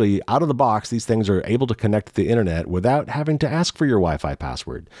basically, out of the box, these things are able to connect to the internet without having to ask for your Wi-Fi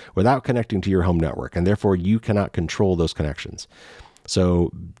password, without connecting to your home network, and therefore you cannot control those connections.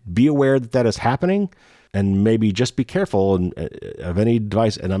 So be aware that that is happening, and maybe just be careful of any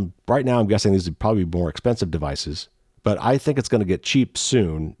device. And right now I'm guessing these are probably more expensive devices, but I think it's going to get cheap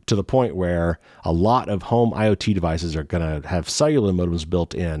soon to the point where a lot of home IoT devices are going to have cellular modems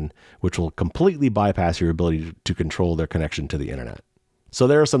built in, which will completely bypass your ability to control their connection to the internet. So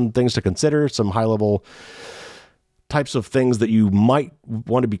there are some things to consider, some high-level types of things that you might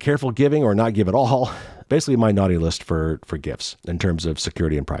want to be careful giving or not give at all. Basically my naughty list for gifts in terms of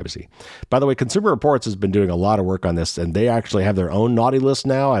security and privacy. By the way, Consumer Reports has been doing a lot of work on this, and they actually have their own naughty list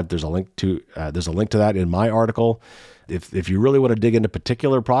now. There's a link to that in my article. If you really want to dig into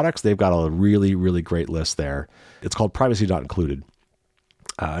particular products, they've got a really, really great list there. It's called Privacy Not Included.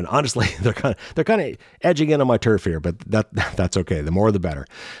 And honestly, they're kind of edging in on my turf here, but that's okay. The more, the better.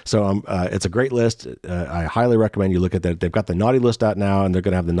 So it's a great list. I highly recommend you look at that. They've got the naughty list out now, and they're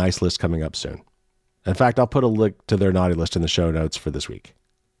going to have the nice list coming up soon. In fact, I'll put a link to their naughty list in the show notes for this week.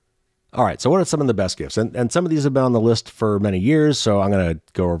 All right, so what are some of the best gifts? And some of these have been on the list for many years, so I'm going to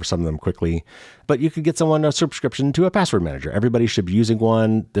go over some of them quickly. But you could get someone a subscription to a password manager. Everybody should be using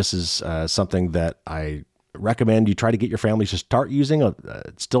one. This is something that I recommend you try to get your family to start using.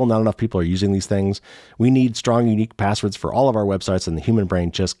 Still not enough people are using these things. We need strong, unique passwords for all of our websites, and the human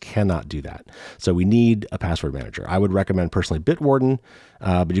brain just cannot do that. So we need a password manager. I would recommend personally Bitwarden,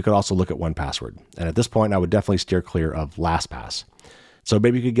 but you could also look at 1Password. And at this point, I would definitely steer clear of LastPass. So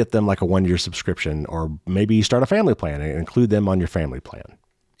maybe you could get them like a 1-year subscription, or maybe start a family plan and include them on your family plan.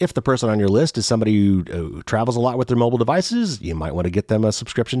 If the person on your list is somebody who travels a lot with their mobile devices, you might want to get them a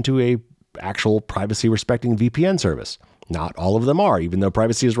subscription to a actual privacy-respecting VPN service. Not all of them are, even though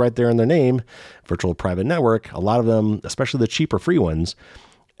privacy is right there in their name. Virtual private network, a lot of them, especially the cheaper free ones,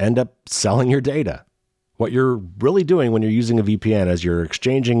 end up selling your data. What you're really doing when you're using a VPN is you're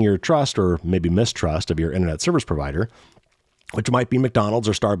exchanging your trust or maybe mistrust of your internet service provider, which might be McDonald's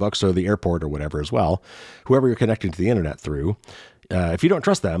or Starbucks or the airport or whatever as well, whoever you're connecting to the internet through. If you don't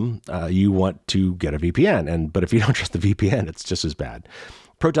trust them, you want to get a VPN. But if you don't trust the VPN, it's just as bad.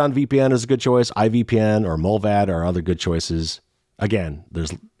 Proton VPN is a good choice. iVPN or Mullvad are other good choices. Again,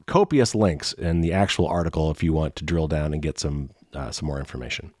 there's copious links in the actual article if you want to drill down and get some more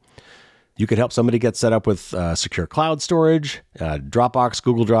information. You could help somebody get set up with secure cloud storage, Dropbox,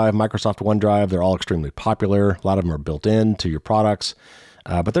 Google Drive, Microsoft OneDrive. They're all extremely popular. A lot of them are built into your products,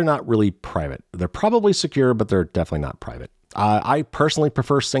 but they're not really private. They're probably secure, but they're definitely not private. I personally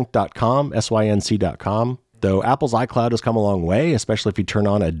prefer sync.com, sync.com. Though Apple's iCloud has come a long way, especially if you turn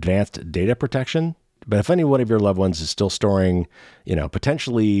on advanced data protection. But if any one of your loved ones is still storing,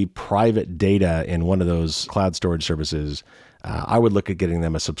 potentially private data in one of those cloud storage services, I would look at getting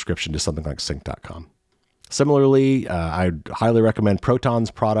them a subscription to something like Sync.com. Similarly, I'd highly recommend Proton's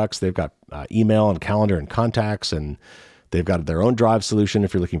products. They've got email and calendar and contacts, and they've got their own drive solution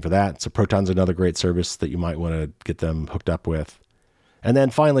if you're looking for that. So Proton's another great service that you might want to get them hooked up with. And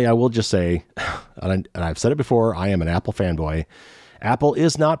then finally, I will just say, and I've said it before, I am an Apple fanboy. Apple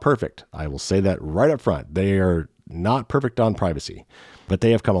is not perfect. I will say that right up front. They are not perfect on privacy, but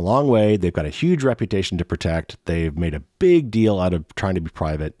they have come a long way. They've got a huge reputation to protect. They've made a big deal out of trying to be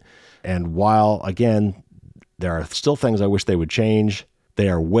private. And while, again, there are still things I wish they would change, they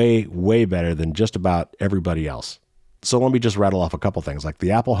are way, way better than just about everybody else. So let me just rattle off a couple things, like the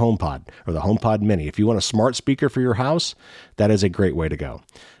Apple HomePod or the HomePod Mini. If you want a smart speaker for your house, that is a great way to go.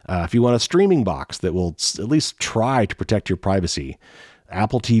 If you want a streaming box that will at least try to protect your privacy,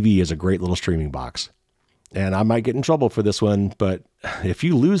 Apple TV is a great little streaming box. And I might get in trouble for this one, but if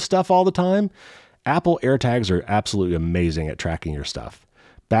you lose stuff all the time, Apple AirTags are absolutely amazing at tracking your stuff.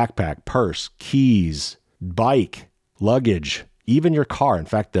 Backpack, purse, keys, bike, luggage, even your car. In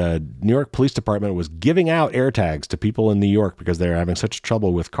fact, the New York Police Department was giving out AirTags to people in New York because they were having such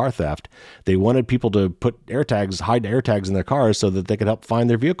trouble with car theft. They wanted people to put AirTags, hide AirTags in their cars so that they could help find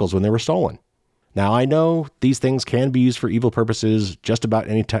their vehicles when they were stolen. Now, I know these things can be used for evil purposes. Just about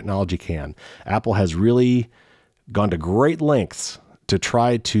any technology can. Apple has really gone to great lengths to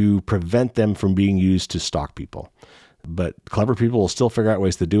try to prevent them from being used to stalk people. But clever people will still figure out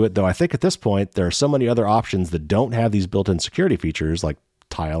ways to do it, though I think at this point, there are so many other options that don't have these built-in security features like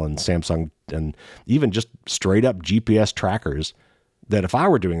Tile and Samsung and even just straight-up GPS trackers that if I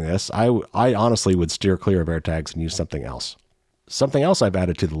were doing this, I honestly would steer clear of AirTags and use something else. Something else I've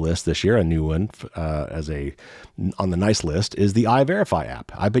added to the list this year, a new one on the nice list, is the iVerify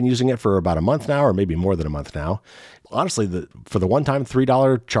app. I've been using it for about a month now, or maybe more than a month now. Honestly, for the one-time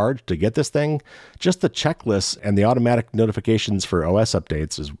 $3 charge to get this thing, just the checklists and the automatic notifications for OS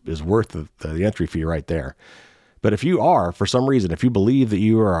updates is worth the entry fee right there. But if you are, for some reason, if you believe that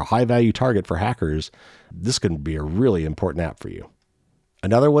you are a high-value target for hackers, this can be a really important app for you.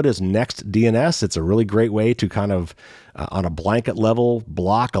 Another one is NextDNS. It's a really great way to kind of, on a blanket level,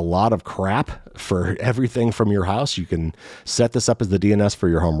 block a lot of crap for everything from your house. You can set this up as the DNS for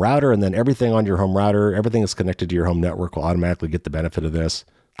your home router, and then everything on your home router, everything that's connected to your home network will automatically get the benefit of this.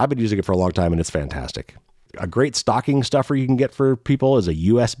 I've been using it for a long time, and it's fantastic. A great stocking stuffer you can get for people is a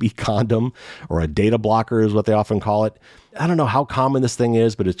USB condom, or a data blocker is what they often call it. I don't know how common this thing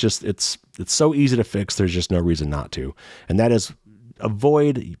is, but it's so easy to fix. There's just no reason not to. And that is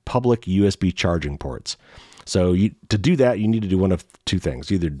avoid public USB charging ports. So to do that, you need to do one of two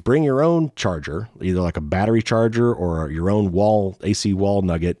things. Either bring your own charger, either like a battery charger or your own AC wall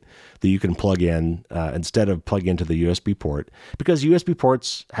nugget that you can plug in instead of plug into the USB port, because USB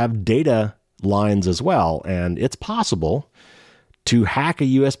ports have data lines as well. And it's possible to hack a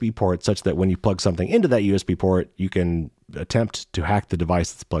USB port such that when you plug something into that USB port, you can attempt to hack the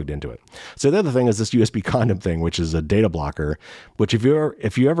device that's plugged into it. So the other thing is this USB condom thing, which is a data blocker, which if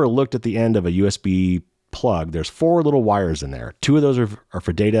you ever looked at the end of a USB plug, there's 4 little wires in there. 2 of those are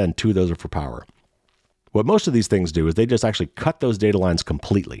for data and 2 of those are for power. What most of these things do is they just actually cut those data lines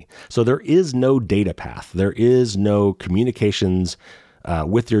completely. So there is no data path. There is no communications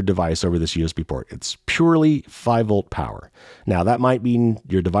with your device over this USB port. It's purely 5-volt power. Now, that might mean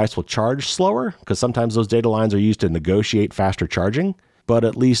your device will charge slower because sometimes those data lines are used to negotiate faster charging, but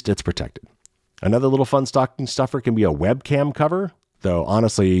at least it's protected. Another little fun stocking stuffer can be a webcam cover, though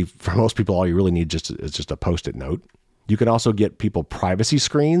honestly, for most people, all you really need is just a Post-it note. You can also get people privacy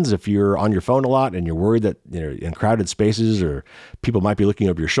screens if you're on your phone a lot and you're worried that in crowded spaces or people might be looking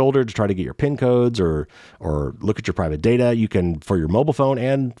over your shoulder to try to get your PIN codes or look at your private data. You can, for your mobile phone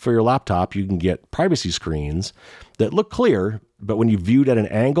and for your laptop, you can get privacy screens that look clear, but when you viewed at an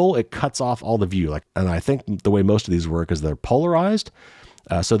angle, it cuts off all the view. And I think the way most of these work is they're polarized,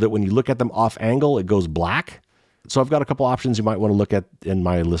 so that when you look at them off angle, it goes black. So I've got a couple options you might want to look at in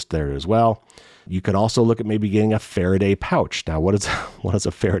my list there as well. You could also look at maybe getting a Faraday pouch. Now, what is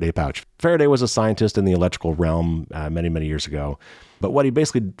a Faraday pouch? Faraday was a scientist in the electrical realm many, many years ago. But what he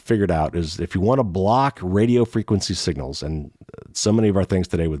basically figured out is if you want to block radio frequency signals, and so many of our things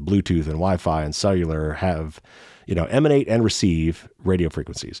today with Bluetooth and Wi-Fi and cellular have, emanate and receive radio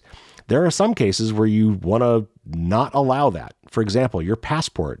frequencies. There are some cases where you want to not allow that. For example, your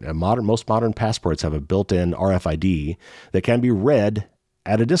passport, most modern passports have a built-in RFID that can be read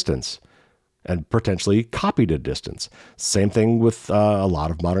at a distance and potentially copied at a distance. Same thing with a lot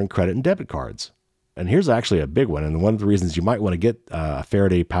of modern credit and debit cards. And here's actually a big one. And one of the reasons you might want to get a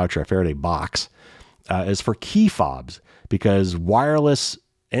Faraday pouch or a Faraday box is for key fobs, because wireless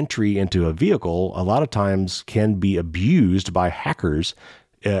entry into a vehicle a lot of times can be abused by hackers.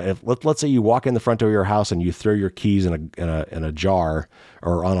 Let's say you walk in the front door of your house and you throw your keys in a jar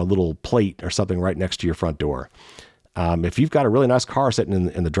or on a little plate or something right next to your front door. If you've got a really nice car sitting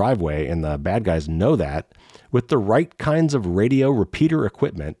in the driveway and the bad guys know that, with the right kinds of radio repeater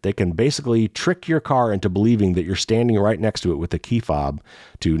equipment, they can basically trick your car into believing that you're standing right next to it with a key fob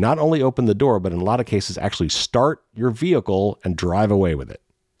to not only open the door, but in a lot of cases actually start your vehicle and drive away with it.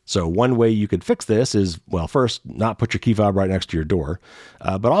 So one way you could fix this is, well, first, not put your key fob right next to your door.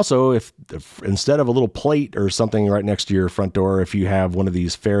 But also, if instead of a little plate or something right next to your front door, if you have one of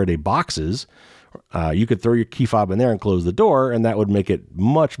these Faraday boxes, you could throw your key fob in there and close the door, and that would make it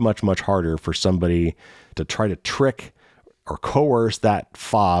much, much, much harder for somebody to try to trick or coerce that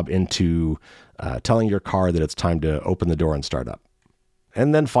fob into telling your car that it's time to open the door and start up.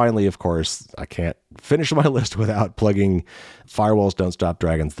 And then finally, of course, I can't finish my list without plugging Firewalls Don't Stop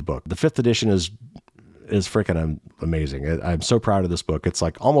Dragons, the book. The 5th edition is freaking amazing. I'm so proud of this book. It's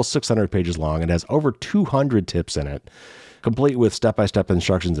like almost 600 pages long. It has over 200 tips in it, complete with step-by-step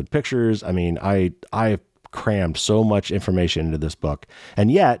instructions and pictures. I mean, I crammed so much information into this book, and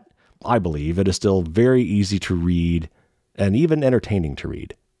yet I believe it is still very easy to read and even entertaining to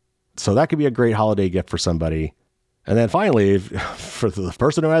read. So that could be a great holiday gift for somebody. And then finally, for the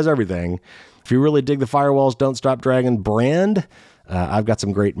person who has everything, if you really dig the Firewalls Don't Stop Dragon brand, I've got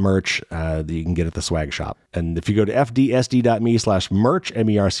some great merch that you can get at the swag shop. And if you go to fdsd.me/merch,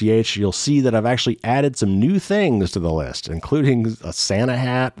 MERCH, you'll see that I've actually added some new things to the list, including a Santa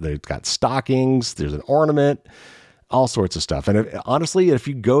hat. They've got stockings. There's an ornament, all sorts of stuff. And honestly, if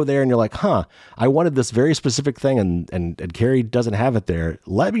you go there and you're like, I wanted this very specific thing and Carrie doesn't have it there,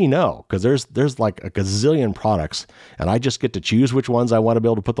 let me know, because there's like a gazillion products and I just get to choose which ones I want to be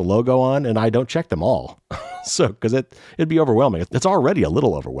able to put the logo on, and I don't check them all. So, because it'd be overwhelming. It's already a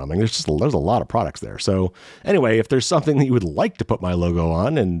little overwhelming. There's a lot of products there. So anyway, if there's something that you would like to put my logo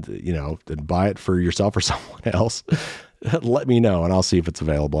on and buy it for yourself or someone else, let me know and I'll see if it's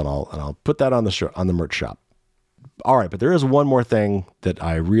available, and I'll put that on the merch shop. All right, but there is one more thing that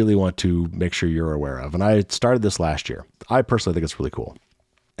I really want to make sure you're aware of, and I started this last year. I personally think it's really cool,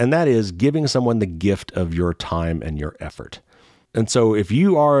 and that is giving someone the gift of your time and your effort. And so if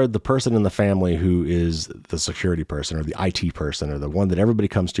you are the person in the family who is the security person or the IT person or the one that everybody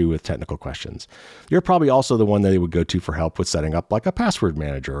comes to with technical questions, you're probably also the one that they would go to for help with setting up like a password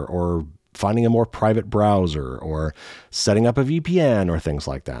manager or finding a more private browser or setting up a VPN or things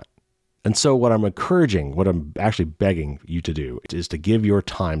like that. And so what I'm actually begging you to do is to give your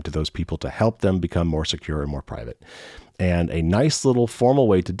time to those people to help them become more secure and more private. And a nice little formal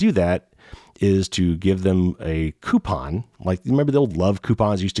way to do that is to give them a coupon. Like, remember the old love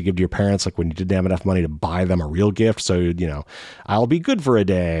coupons you used to give to your parents, like when you didn't have enough money to buy them a real gift? So, I'll be good for a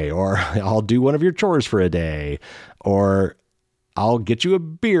day, or I'll do one of your chores for a day, or I'll get you a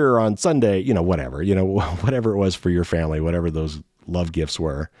beer on Sunday, whatever it was for your family, whatever those love gifts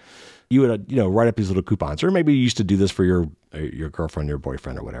were. You would, write up these little coupons, or maybe you used to do this for your girlfriend, your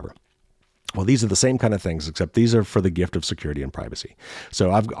boyfriend, or whatever. Well, these are the same kind of things, except these are for the gift of security and privacy.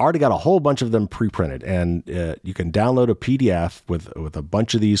 So I've already got a whole bunch of them pre-printed, and you can download a PDF with a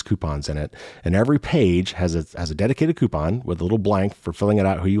bunch of these coupons in it. And every page has a dedicated coupon with a little blank for filling it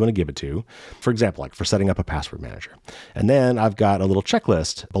out who you want to give it to. For example, like for setting up a password manager. And then I've got a little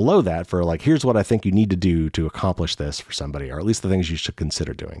checklist below that for like, here's what I think you need to do to accomplish this for somebody, or at least the things you should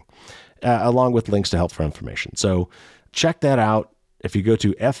consider doing, along with links to helpful information. So check that out. If you go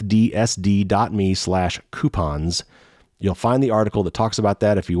to fdsd.me/coupons, you'll find the article that talks about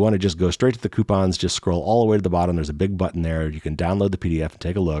that. If you want to just go straight to the coupons, just scroll all the way to the bottom. There's a big button there. You can download the PDF and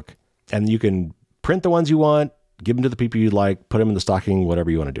take a look. And you can print the ones you want, give them to the people you like, put them in the stocking,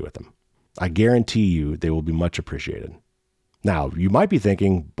 whatever you want to do with them. I guarantee you they will be much appreciated. Now, you might be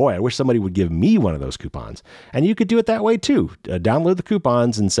thinking, boy, I wish somebody would give me one of those coupons. And you could do it that way too. Download the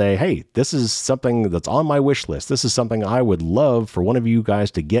coupons and say, hey, this is something that's on my wish list. This is something I would love for one of you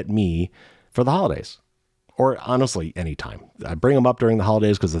guys to get me for the holidays. Or honestly, anytime. I bring them up during the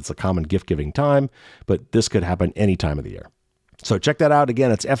holidays because it's a common gift-giving time, but this could happen any time of the year. So check that out.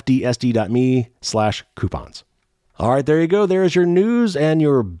 Again, it's fdsd.me/coupons. All right, there you go. There's your news and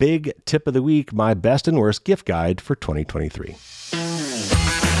your big tip of the week, my best and worst gift guide for 2023.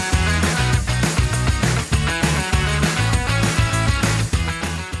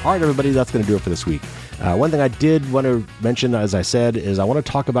 All right, everybody, that's going to do it for this week. One thing I did want to mention, as I said, is I want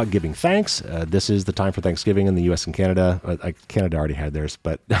to talk about giving thanks. This is the time for Thanksgiving in the U.S. and Canada. Canada already had theirs,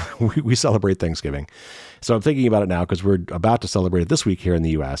 but we celebrate Thanksgiving. So I'm thinking about it now because we're about to celebrate it this week here in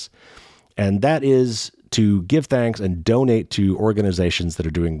the U.S., And that is to give thanks and donate to organizations that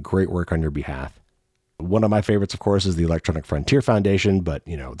are doing great work on your behalf. One of my favorites, of course, is the Electronic Frontier Foundation, but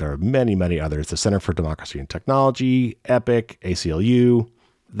there are many, many others. The Center for Democracy and Technology, EPIC, ACLU.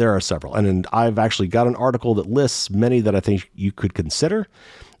 There are several. And I've actually got an article that lists many that I think you could consider.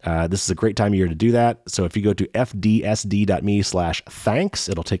 This is a great time of year to do that. So if you go to fdsd.me/thanks,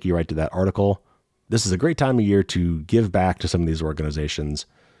 it'll take you right to that article. This is a great time of year to give back to some of these organizations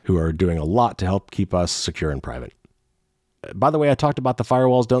who are doing a lot to help keep us secure and private. By the way, I talked about the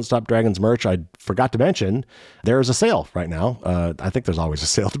Firewalls Don't Stop Dragons merch. I forgot to mention there is a sale right now. I think there's always a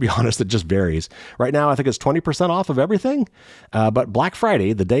sale, to be honest. It just varies. Right now, I think it's 20% off of everything. But Black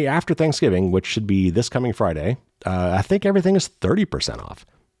Friday, the day after Thanksgiving, which should be this coming Friday, I think everything is 30% off.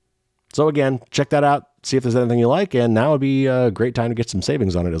 So again, check that out. See if there's anything you like. And now would be a great time to get some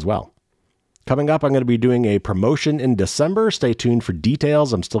savings on it as well. Coming up, I'm going to be doing a promotion in December. Stay tuned for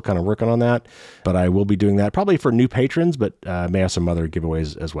details. I'm still kind of working on that, but I will be doing that probably for new patrons, but may have some other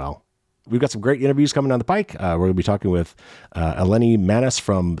giveaways as well. We've got some great interviews coming down the pike. We're going to be talking with Eleni Manis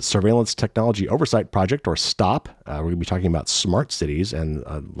from Surveillance Technology Oversight Project, or STOP. We're going to be talking about smart cities and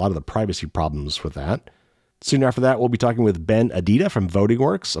a lot of the privacy problems with that. Soon after that, we'll be talking with Ben Adida from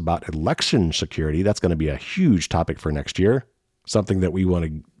VotingWorks about election security. That's going to be a huge topic for next year. Something that we want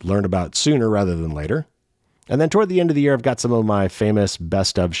to learn about sooner rather than later. And then toward the end of the year, I've got some of my famous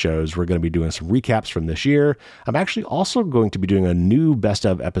best of shows. We're going to be doing some recaps from this year. I'm actually also going to be doing a new best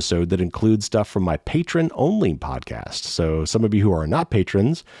of episode that includes stuff from my patron-only podcast. So some of you who are not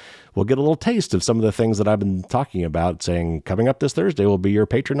patrons will get a little taste of some of the things that I've been talking about, saying coming up this Thursday will be your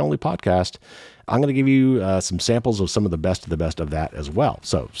patron-only podcast. I'm going to give you some samples of some of the best of that as well.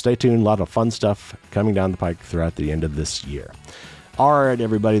 So stay tuned. A lot of fun stuff coming down the pike throughout the end of this year. All right,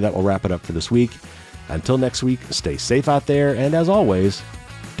 everybody, that will wrap it up for this week. Until next week, stay safe out there. And as always,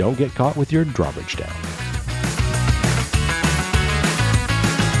 don't get caught with your drawbridge down.